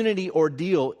community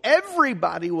ordeal.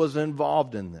 Everybody was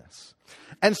involved in this.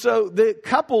 And so the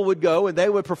couple would go and they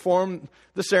would perform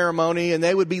the ceremony and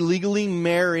they would be legally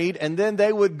married and then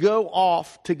they would go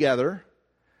off together.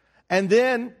 And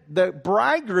then the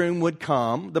bridegroom would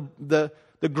come, the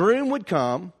groom would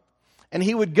come, and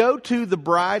he would go to the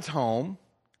bride's home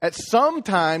at some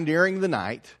time during the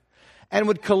night and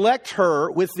would collect her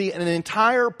with an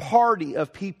entire party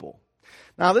of people.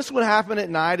 Now, this would happen at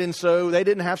night, and so they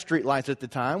didn't have street lights at the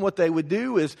time. What they would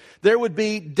do is there would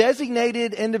be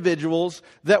designated individuals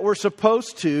that were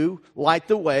supposed to light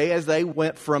the way as they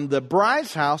went from the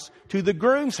bride's house to the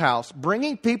groom's house,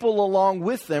 bringing people along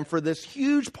with them for this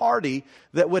huge party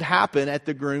that would happen at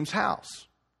the groom's house.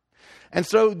 And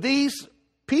so these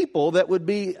people that would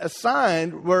be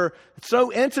assigned were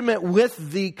so intimate with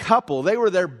the couple. They were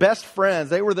their best friends.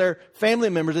 They were their family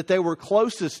members that they were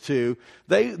closest to.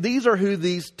 These are who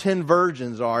these 10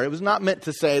 virgins are. It was not meant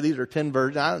to say these are 10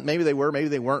 virgins. Maybe they were, maybe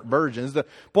they weren't virgins. The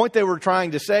point they were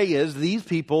trying to say is these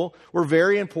people were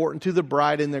very important to the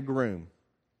bride and the groom.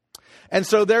 And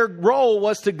so their role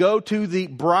was to go to the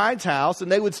bride's house,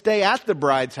 and they would stay at the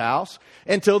bride's house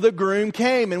until the groom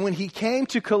came. And when he came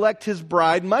to collect his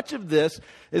bride, much of this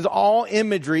is all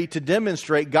imagery to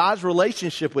demonstrate God's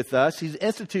relationship with us. He's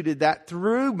instituted that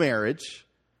through marriage.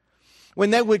 When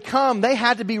they would come, they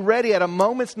had to be ready at a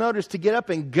moment's notice to get up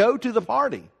and go to the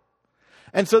party.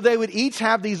 And so they would each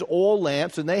have these oil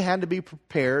lamps, and they had to be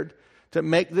prepared to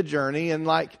make the journey. And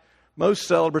like most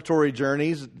celebratory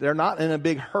journeys, they're not in a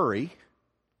big hurry.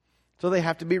 So they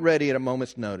have to be ready at a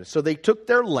moment's notice. So they took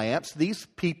their lamps. These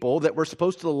people that were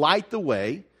supposed to light the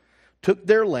way took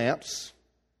their lamps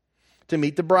to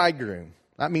meet the bridegroom.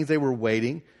 That means they were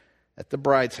waiting at the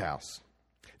bride's house.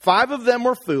 5 of them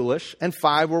were foolish and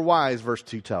 5 were wise, verse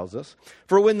 2 tells us.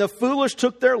 For when the foolish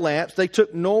took their lamps, they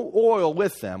took no oil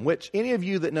with them, which any of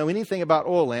you that know anything about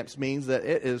oil lamps means that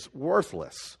it is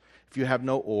worthless if you have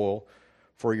no oil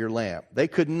for your lamp. They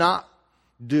could not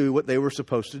do what they were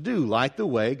supposed to do, light the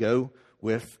way, go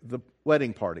with the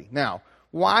wedding party. Now,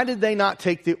 why did they not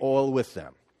take the oil with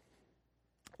them?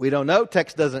 We don't know.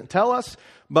 Text doesn't tell us,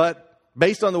 but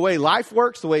based on the way life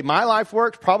works, the way my life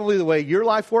works, probably the way your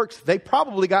life works, they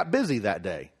probably got busy that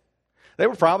day. They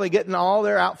were probably getting all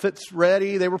their outfits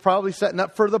ready. They were probably setting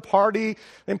up for the party.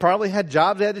 They probably had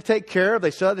jobs they had to take care of.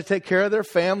 They still had to take care of their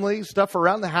family, stuff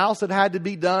around the house that had to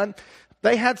be done.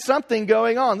 They had something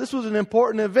going on. This was an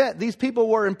important event. These people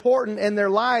were important in their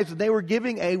lives, and they were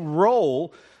giving a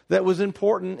role that was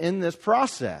important in this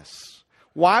process.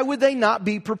 Why would they not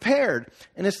be prepared?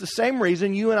 And it's the same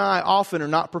reason you and I often are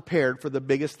not prepared for the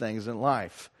biggest things in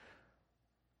life,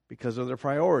 because of their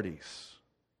priorities.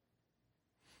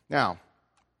 Now,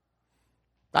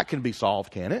 that can be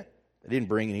solved, can it? They didn't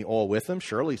bring any oil with them.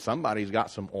 Surely somebody's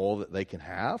got some oil that they can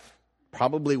have.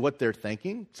 Probably what they're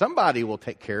thinking. Somebody will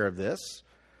take care of this,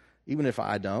 even if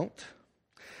I don't.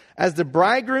 As the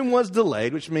bridegroom was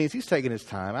delayed, which means he's taking his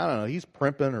time. I don't know, he's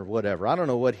primping or whatever. I don't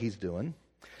know what he's doing.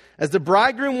 As the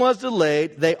bridegroom was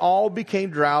delayed, they all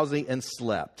became drowsy and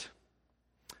slept.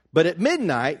 But at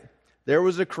midnight, there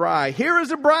was a cry, "Here is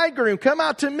the bridegroom, come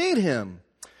out to meet him."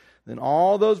 Then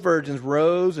all those virgins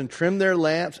rose and trimmed their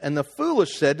lamps, and the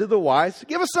foolish said to the wise,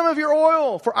 "Give us some of your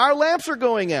oil, for our lamps are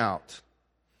going out."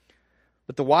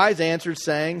 But the wise answered,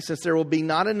 saying, "Since there will be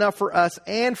not enough for us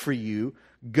and for you,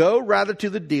 go rather to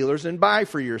the dealers and buy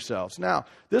for yourselves." Now,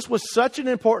 this was such an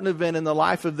important event in the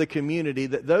life of the community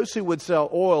that those who would sell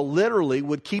oil literally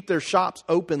would keep their shops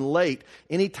open late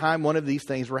anytime one of these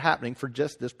things were happening for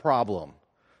just this problem.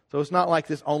 So it's not like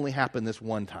this only happened this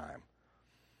one time.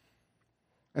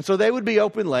 And so they would be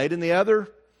open late, and the other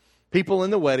people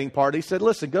in the wedding party said,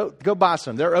 "Listen, go buy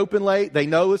some. They're open late. They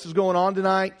know this is going on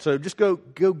tonight, so just go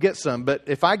get some. But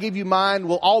if I give you mine,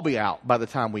 we'll all be out by the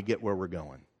time we get where we're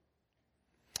going."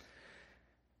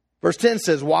 Verse 10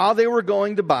 says, while they were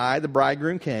going to buy, the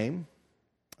bridegroom came.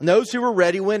 And those who were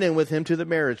ready went in with him to the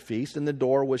marriage feast, and the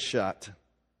door was shut.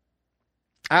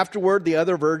 Afterward, the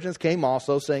other virgins came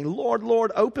also, saying, "Lord,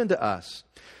 Lord, open to us."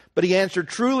 But he answered,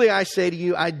 "Truly I say to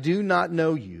you, I do not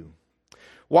know you.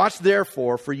 Watch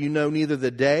therefore, for you know neither the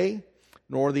day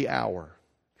nor the hour."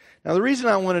 Now, the reason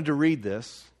I wanted to read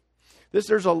this,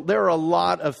 there are a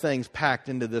lot of things packed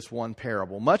into this one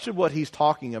parable. Much of what he's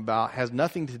talking about has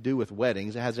nothing to do with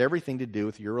weddings. It has everything to do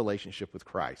with your relationship with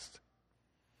Christ.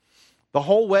 The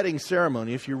whole wedding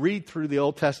ceremony, if you read through the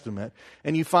Old Testament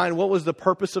and you find what was the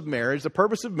purpose of marriage, the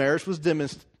purpose of marriage was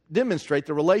demonstrate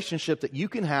the relationship that you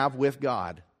can have with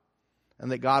God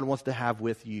and that God wants to have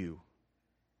with you.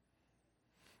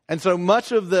 And so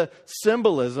much of the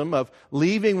symbolism of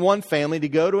leaving one family to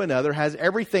go to another has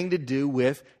everything to do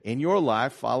with, in your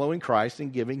life, following Christ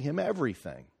and giving him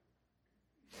everything.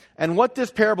 And what this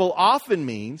parable often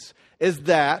means is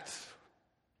that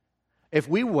if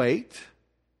we wait,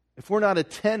 if we're not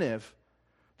attentive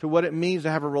to what it means to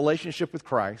have a relationship with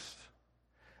Christ,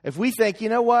 if we think, you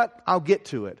know what, I'll get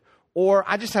to it, or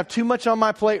I just have too much on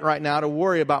my plate right now to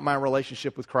worry about my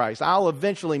relationship with Christ, I'll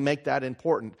eventually make that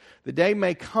important. The day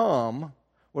may come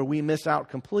where we miss out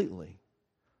completely,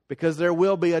 because there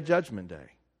will be a judgment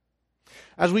day.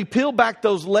 As we peel back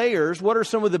those layers, what are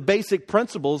some of the basic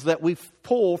principles that we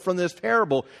pull from this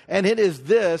parable? And it is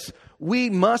this: we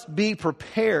must be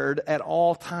prepared at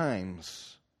all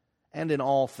times and in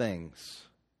all things.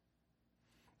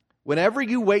 Whenever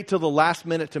you wait till the last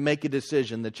minute to make a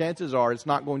decision, the chances are it's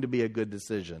not going to be a good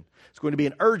decision. It's going to be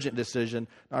an urgent decision,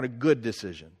 not a good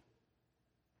decision.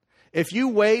 If you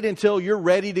wait until you're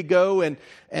ready to go and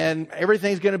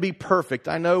everything's going to be perfect.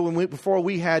 I know before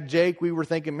we had Jake, we were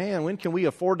thinking, man, when can we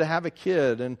afford to have a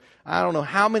kid? And I don't know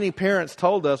how many parents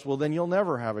told us, well, then you'll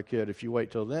never have a kid if you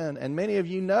wait till then. And many of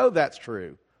you know that's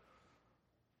true.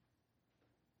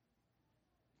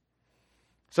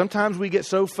 Sometimes we get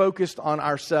so focused on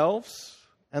ourselves,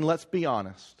 and let's be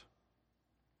honest.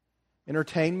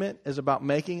 Entertainment is about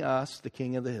making us the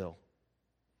king of the hill.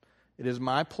 It is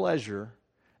my pleasure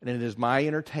and it is my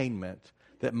entertainment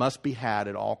that must be had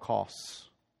at all costs.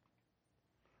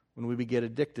 When we get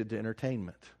addicted to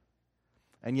entertainment,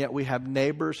 And yet we have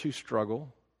neighbors who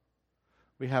struggle.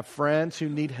 We have friends who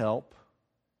need help.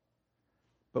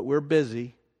 But we're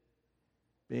busy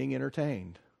being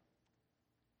entertained.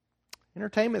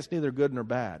 Entertainment's neither good nor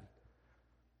bad.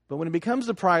 But when it becomes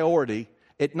the priority,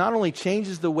 it not only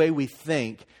changes the way we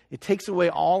think, it takes away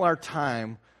all our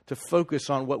time to focus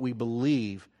on what we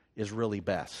believe is really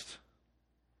best.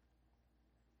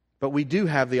 But we do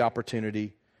have the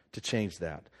opportunity to change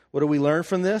that. What do we learn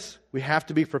from this? We have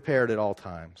to be prepared at all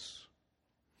times.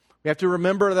 We have to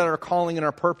remember that our calling and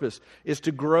our purpose is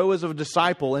to grow as a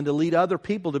disciple and to lead other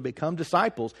people to become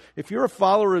disciples. If you're a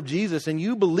follower of Jesus and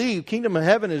you believe kingdom of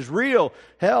heaven is real,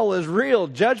 hell is real,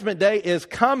 judgment day is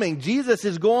coming, Jesus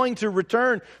is going to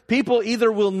return, people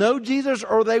either will know Jesus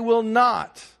or they will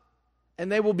not.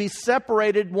 And they will be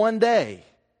separated one day.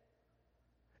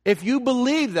 If you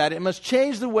believe that, it must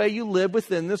change the way you live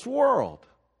within this world.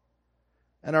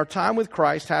 And our time with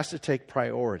Christ has to take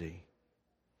priority.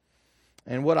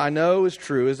 And what I know is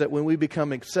true is that when we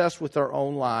become obsessed with our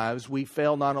own lives, we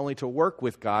fail not only to work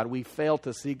with God, we fail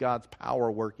to see God's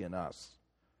power work in us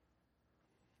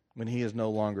when He is no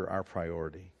longer our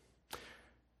priority.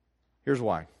 Here's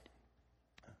why.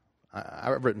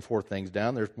 I've written 4 things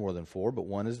down. There's more than 4, but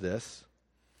one is this.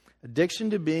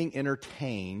 Addiction to being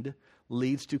entertained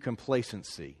leads to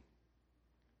complacency.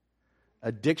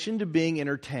 Addiction to being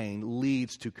entertained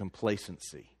leads to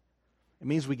complacency. It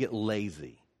means we get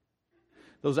lazy.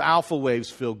 Those alpha waves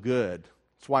feel good.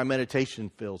 That's why meditation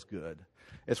feels good.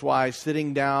 It's why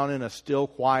sitting down in a still,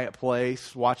 quiet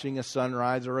place, watching a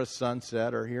sunrise or a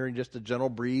sunset, or hearing just a gentle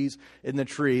breeze in the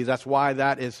trees, that's why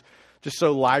that is just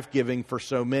so life-giving for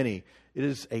so many. It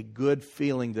is a good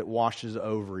feeling that washes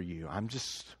over you. I'm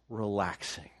just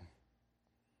relaxing.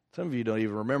 Some of you don't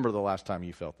even remember the last time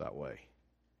you felt that way.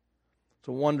 It's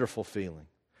a wonderful feeling.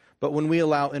 But when we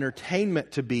allow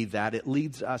entertainment to be that, it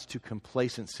leads us to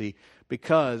complacency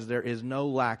because there is no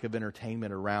lack of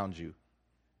entertainment around you.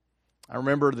 I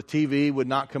remember the TV would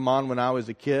not come on when I was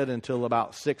a kid until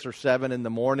about 6 or 7 in the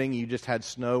morning. You just had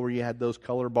snow where you had those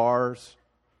color bars.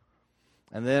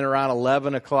 And then around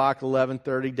 11 o'clock,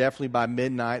 11:30, definitely by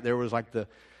midnight, there was like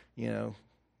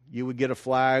you would get a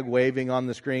flag waving on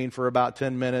the screen for about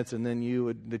 10 minutes and then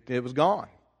it was gone.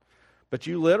 But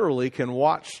you literally can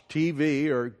watch TV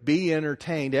or be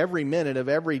entertained every minute of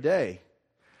every day.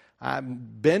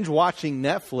 Binge watching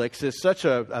Netflix is such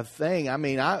a thing. I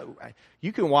mean,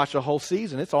 you can watch a whole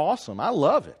season. It's awesome. I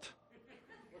love it.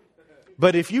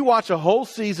 But if you watch a whole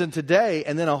season today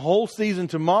and then a whole season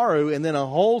tomorrow and then a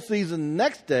whole season the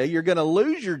next day, you're going to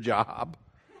lose your job.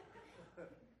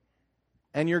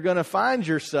 And you're going to find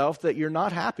yourself that you're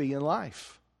not happy in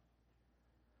life.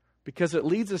 Because it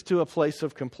leads us to a place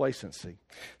of complacency.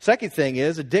 Second thing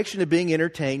is, addiction to being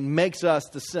entertained makes us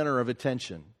the center of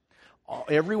attention.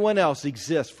 Everyone else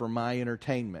exists for my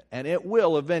entertainment. And it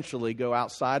will eventually go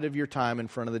outside of your time in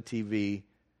front of the TV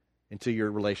into your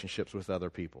relationships with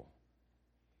other people.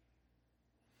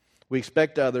 We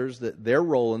expect others that their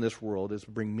role in this world is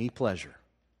to bring me pleasure.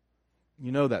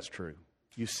 You know that's true.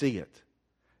 You see it.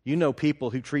 You know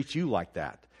people who treat you like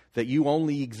that you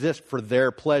only exist for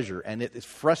their pleasure, and it is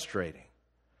frustrating.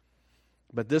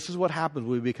 But this is what happens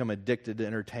when we become addicted to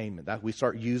entertainment. That we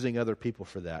start using other people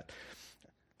for that.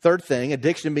 Third thing,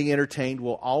 addiction to being entertained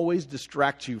will always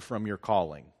distract you from your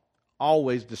calling.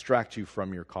 Always distract you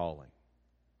from your calling.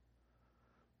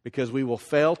 Because we will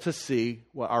fail to see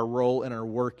what our role in our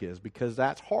work is, because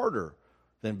that's harder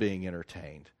than being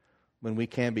entertained when we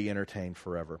can be entertained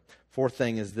forever. Fourth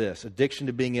thing is this. Addiction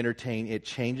to being entertained, it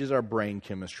changes our brain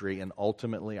chemistry and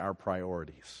ultimately our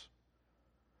priorities.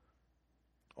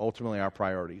 Ultimately our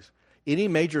priorities. Any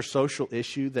major social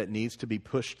issue that needs to be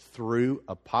pushed through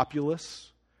a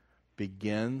populace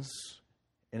begins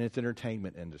in its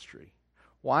entertainment industry.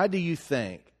 Why do you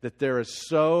think that there is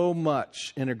so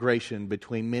much integration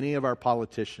between many of our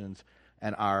politicians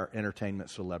and our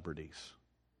entertainment celebrities?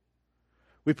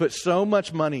 We put so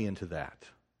much money into that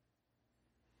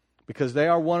because they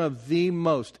are one of the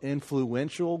most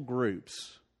influential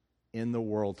groups in the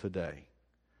world today.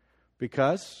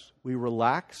 Because we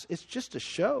relax, it's just a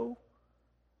show,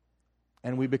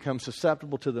 and we become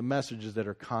susceptible to the messages that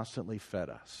are constantly fed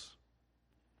us.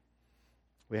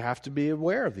 We have to be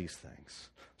aware of these things.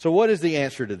 So what is the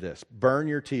answer to this? Burn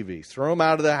your TVs. Throw them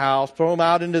out of the house. Throw them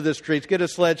out into the streets. Get a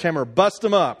sledgehammer. Bust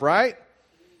them up, right?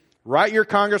 Write your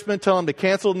congressman, tell him to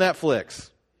cancel Netflix.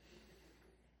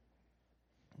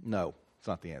 No, it's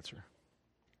not the answer.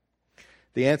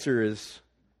 The answer is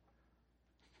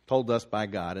told us by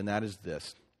God, and that is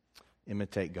this.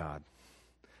 Imitate God.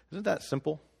 Isn't that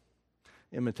simple?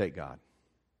 Imitate God.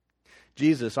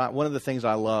 Jesus, one of the things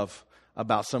I love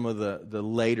about some of the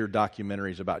later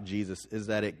documentaries about Jesus is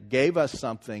that it gave us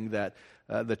something that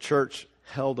the church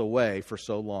held away for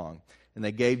so long, and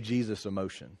they gave Jesus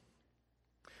emotion.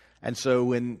 And so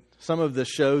when some of the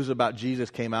shows about Jesus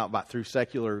came out through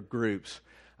secular groups,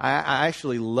 I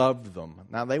actually loved them.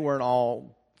 Now, they weren't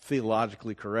all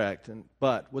theologically correct,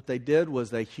 but what they did was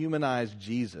they humanized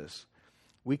Jesus.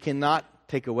 We cannot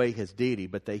take away his deity,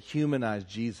 but they humanized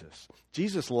Jesus.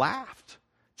 Jesus laughed.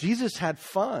 Jesus had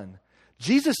fun.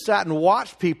 Jesus sat and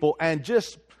watched people and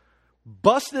just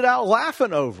busted out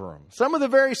laughing over them. Some of the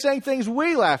very same things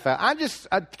we laugh at.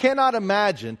 I cannot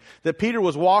imagine that Peter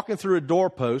was walking through a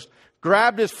doorpost,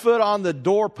 grabbed his foot on the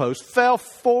doorpost, fell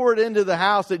forward into the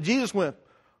house, that Jesus went,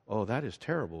 "Oh, that is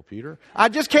terrible, Peter." I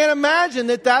just can't imagine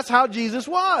that that's how Jesus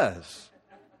was.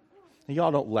 And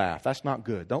y'all don't laugh. That's not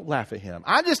good. Don't laugh at him.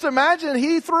 I just imagine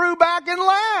he threw back and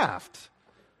laughed.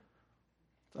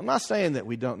 I'm not saying that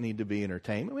we don't need to be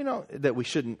entertained. We know that we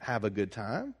shouldn't have a good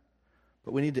time.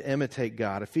 But we need to imitate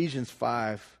God. Ephesians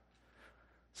 5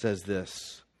 says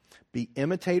this: "Be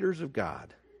imitators of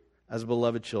God as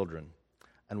beloved children,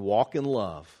 and walk in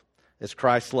love as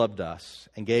Christ loved us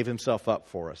and gave himself up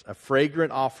for us, a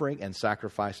fragrant offering and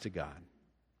sacrifice to God.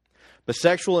 But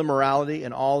sexual immorality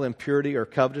and all impurity or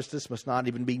covetousness must not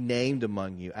even be named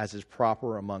among you, as is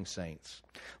proper among saints.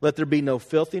 Let there be no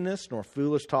filthiness, nor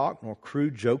foolish talk, nor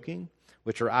crude joking,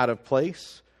 which are out of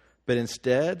place, but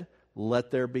instead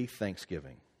let there be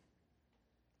thanksgiving."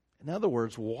 In other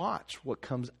words, watch what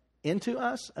comes into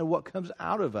us and what comes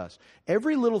out of us.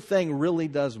 Every little thing really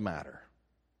does matter.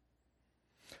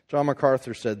 John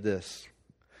MacArthur said this: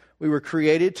 "We were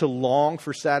created to long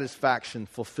for satisfaction,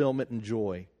 fulfillment, and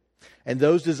joy. And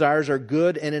those desires are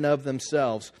good in and of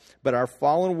themselves. But our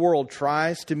fallen world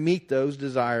tries to meet those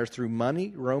desires through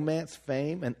money, romance,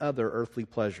 fame, and other earthly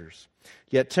pleasures.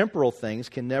 Yet temporal things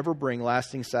can never bring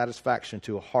lasting satisfaction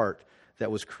to a heart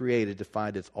that was created to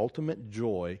find its ultimate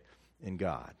joy in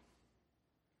God."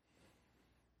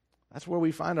 That's where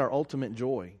we find our ultimate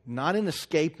joy, not in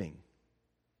escaping.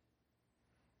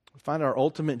 We find our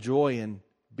ultimate joy in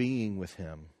being with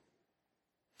him.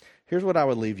 Here's what I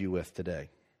would leave you with today.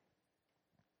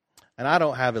 And I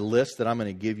don't have a list that I'm going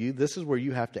to give you. This is where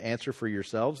you have to answer for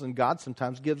yourselves, and God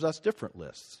sometimes gives us different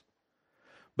lists.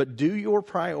 But do your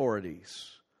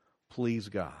priorities please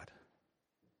God?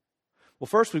 Well,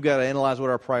 first we've got to analyze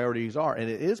what our priorities are. And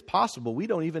it is possible we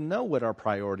don't even know what our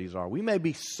priorities are. We may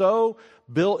be so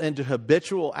built into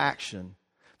habitual action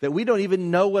that we don't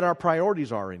even know what our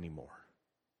priorities are anymore.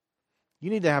 You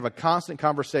need to have a constant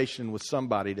conversation with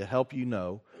somebody to help you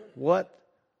know, what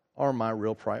are my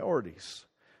real priorities?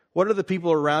 What are the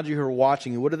people around you who are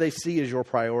watching you? What do they see as your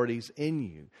priorities in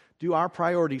you? Do our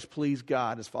priorities please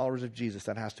God as followers of Jesus?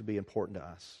 That has to be important to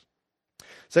us.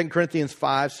 2 Corinthians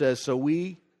 5 says, "So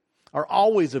we are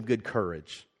always of good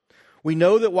courage. We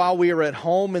know that while we are at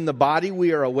home in the body,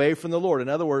 we are away from the Lord." In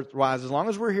other words, as long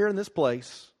as we're here in this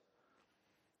place,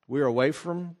 we are away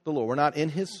from the Lord. We're not in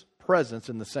his presence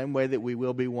in the same way that we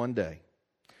will be one day.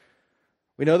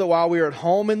 "We know that while we are at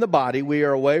home in the body, we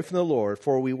are away from the Lord,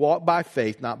 for we walk by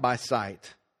faith, not by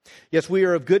sight. Yes, we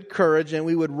are of good courage, and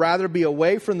we would rather be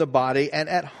away from the body and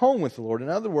at home with the Lord." In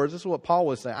other words, this is what Paul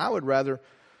was saying. I'd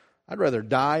rather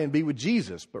die and be with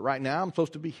Jesus, but right now I'm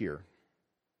supposed to be here.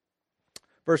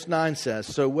 Verse 9 says,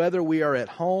 "So whether we are at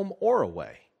home or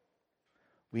away,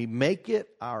 we make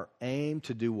it our aim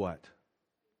to do what?"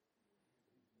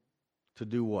 To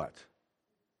do what?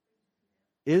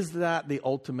 Is that the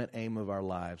ultimate aim of our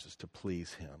lives, is to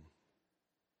please him?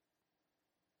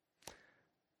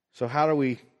 So how do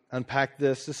we unpack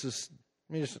this?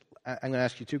 I'm going to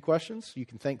ask you two questions you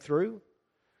can think through.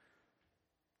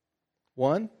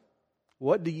 One,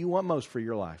 what do you want most for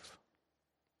your life?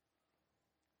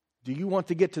 Do you want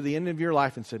to get to the end of your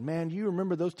life and say, "Man, do you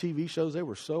remember those TV shows? They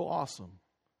were so awesome."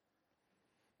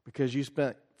 Because you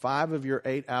spent 5 of your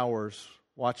 8 hours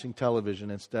watching television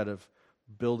instead of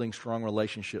building strong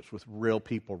relationships with real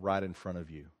people right in front of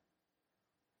you.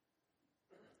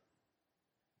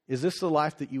 Is this the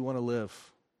life that you want to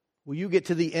live? Will you get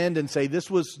to the end and say,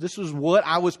 this was what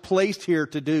I was placed here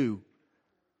to do?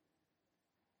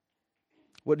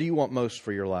 What do you want most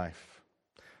for your life?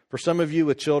 For some of you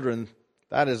with children,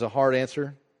 that is a hard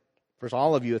answer. For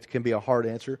all of you, it can be a hard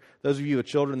answer. Those of you with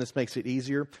children, this makes it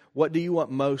easier. What do you want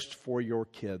most for your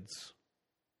kids?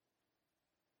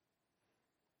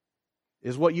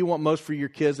 Is what you want most for your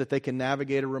kids that they can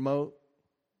navigate a remote?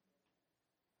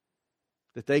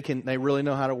 That they really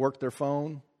know how to work their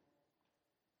phone?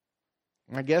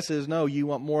 My guess is no, you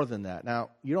want more than that.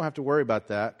 Now, you don't have to worry about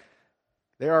that.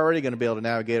 They're already going to be able to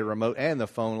navigate a remote and the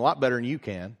phone a lot better than you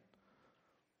can.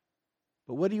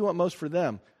 But what do you want most for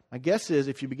them? My guess is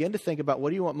if you begin to think about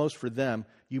what do you want most for them,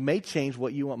 you may change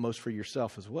what you want most for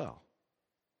yourself as well.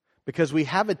 Because we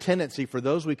have a tendency for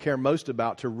those we care most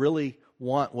about to really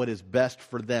want what is best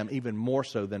for them, even more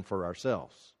so than for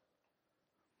ourselves.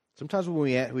 Sometimes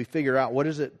when we figure out what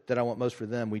is it that I want most for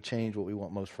them, we change what we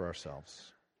want most for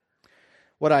ourselves.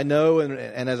 What I know,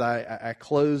 and as I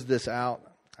close this out,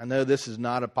 I know this is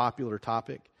not a popular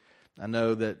topic. I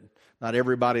know that not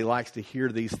everybody likes to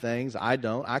hear these things. I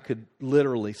don't. I could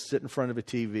literally sit in front of a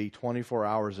TV 24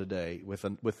 hours a day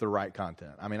with the right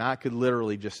content. I mean, I could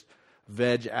literally just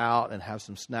veg out and have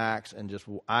some snacks and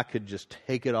I could just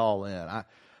take it all in.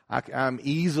 I'm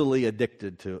easily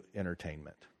addicted to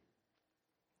entertainment.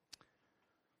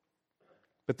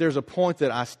 But there's a point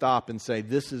that I stop and say,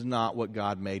 this is not what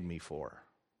God made me for.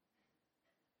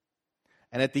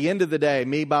 And at the end of the day,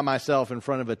 me by myself in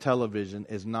front of a television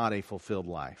is not a fulfilled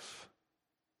life.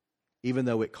 Even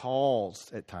though it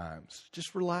calls at times.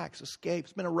 Just relax, escape.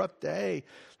 It's been a rough day.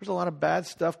 There's a lot of bad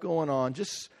stuff going on.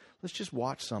 Let's just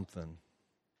watch something.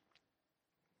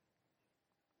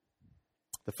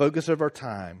 The focus of our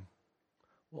time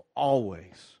will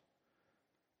always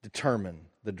determine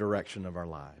the direction of our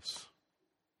lives.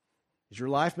 Is your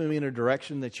life moving in a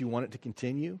direction that you want it to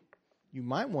continue? You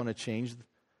might want to change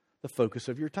the focus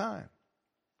of your time.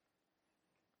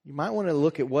 You might want to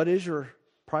look at what is your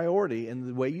priority in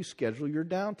the way you schedule your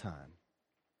downtime,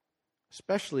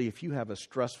 especially if you have a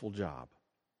stressful job.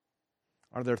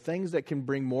 Are there things that can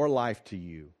bring more life to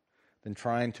you than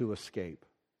trying to escape?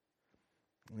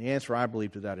 And the answer, I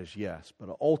believe, to that is yes.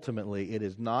 But ultimately, it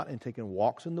is not in taking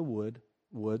walks in the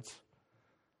woods.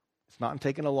 It's not in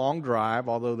taking a long drive,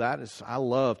 although I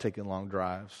love taking long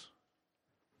drives.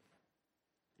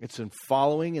 It's in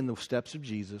following in the steps of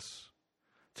Jesus.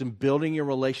 It's in building your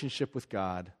relationship with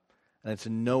God. And it's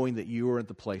in knowing that you are at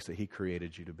the place that He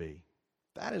created you to be.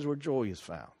 That is where joy is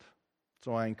found.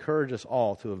 So I encourage us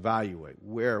all to evaluate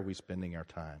where are we spending our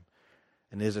time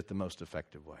and is it the most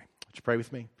effective way. Would you pray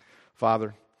with me?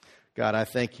 Father, God, I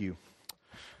thank you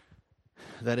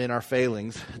that in our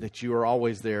failings that you are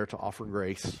always there to offer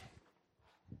grace.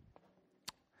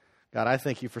 God, I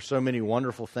thank you for so many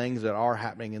wonderful things that are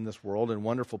happening in this world and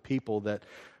wonderful people that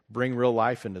bring real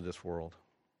life into this world.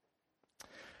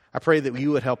 I pray that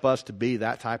you would help us to be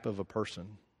that type of a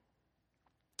person.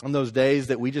 On those days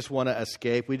that we just want to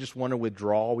escape, we just want to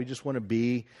withdraw, we just want to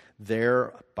be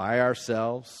there by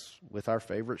ourselves with our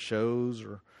favorite shows or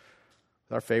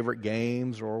with our favorite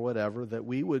games or whatever, that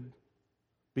we would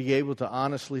be able to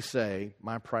honestly say,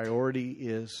 my priority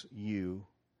is you.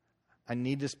 I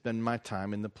need to spend my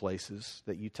time in the places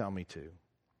that you tell me to.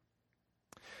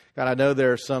 God, I know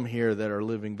there are some here that are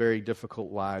living very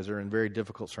difficult lives or in very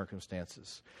difficult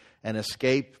circumstances. And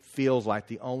escape feels like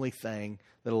the only thing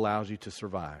that allows you to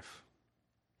survive.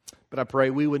 But I pray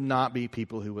we would not be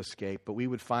people who escape, but we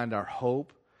would find our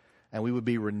hope and we would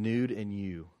be renewed in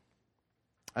you.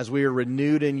 As we are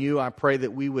renewed in you, I pray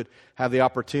that we would have the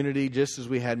opportunity, just as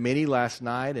we had many last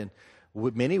night and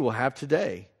many will have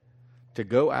today, to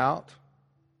go out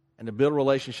and to build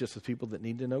relationships with people that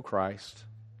need to know Christ,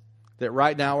 that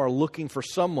right now are looking for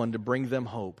someone to bring them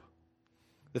hope,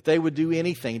 that they would do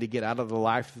anything to get out of the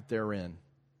life that they're in.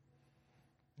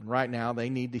 And right now they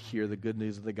need to hear the good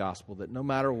news of the gospel, that no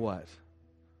matter what,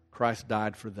 Christ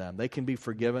died for them. They can be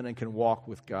forgiven and can walk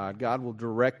with God. God will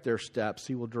direct their steps.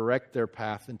 He will direct their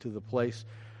path into the place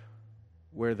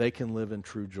where they can live in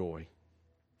true joy.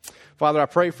 Father, I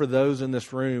pray for those in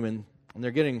this room and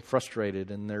they're getting frustrated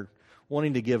and they're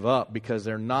wanting to give up because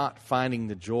they're not finding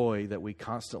the joy that we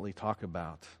constantly talk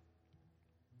about.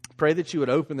 Pray that you would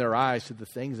open their eyes to the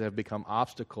things that have become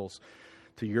obstacles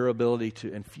to your ability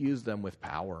to infuse them with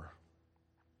power.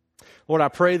 Lord, I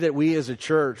pray that we as a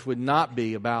church would not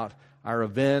be about our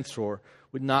events or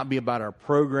would not be about our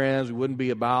programs. We wouldn't be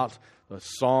about the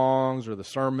songs or the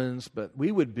sermons, but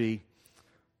we would be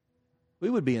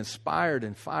inspired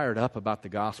and fired up about the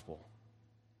gospel.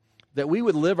 That we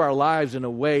would live our lives in a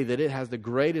way that it has the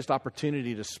greatest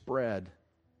opportunity to spread.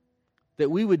 That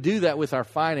we would do that with our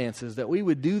finances, that we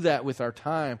would do that with our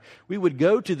time. We would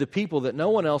go to the people that no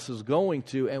one else is going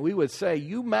to, and we would say,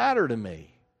 you matter to me.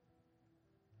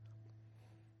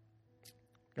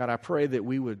 God, I pray that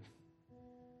we would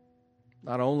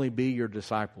not only be your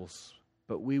disciples,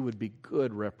 but we would be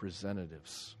good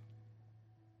representatives.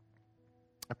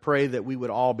 I pray that we would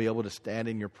all be able to stand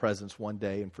in your presence one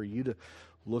day and for you to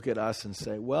look at us and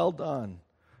say, well done,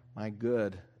 my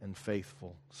good and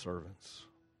faithful servants.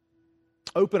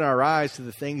 Open our eyes to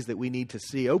the things that we need to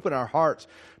see. Open our hearts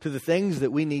to the things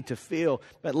that we need to feel.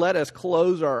 But let us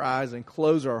close our eyes and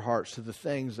close our hearts to the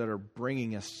things that are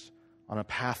bringing us on a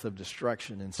path of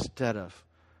destruction instead of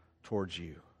towards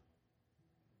you.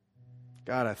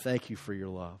 God, I thank you for your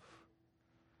love.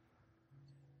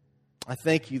 I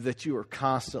thank you that you are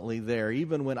constantly there.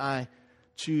 Even when I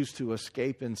choose to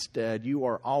escape instead, you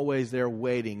are always there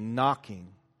waiting, knocking,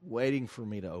 waiting for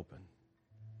me to open.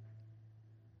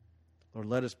 Lord,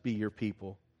 let us be your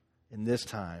people in this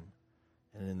time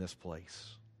and in this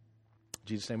place. In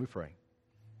Jesus' name we pray.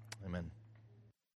 Amen.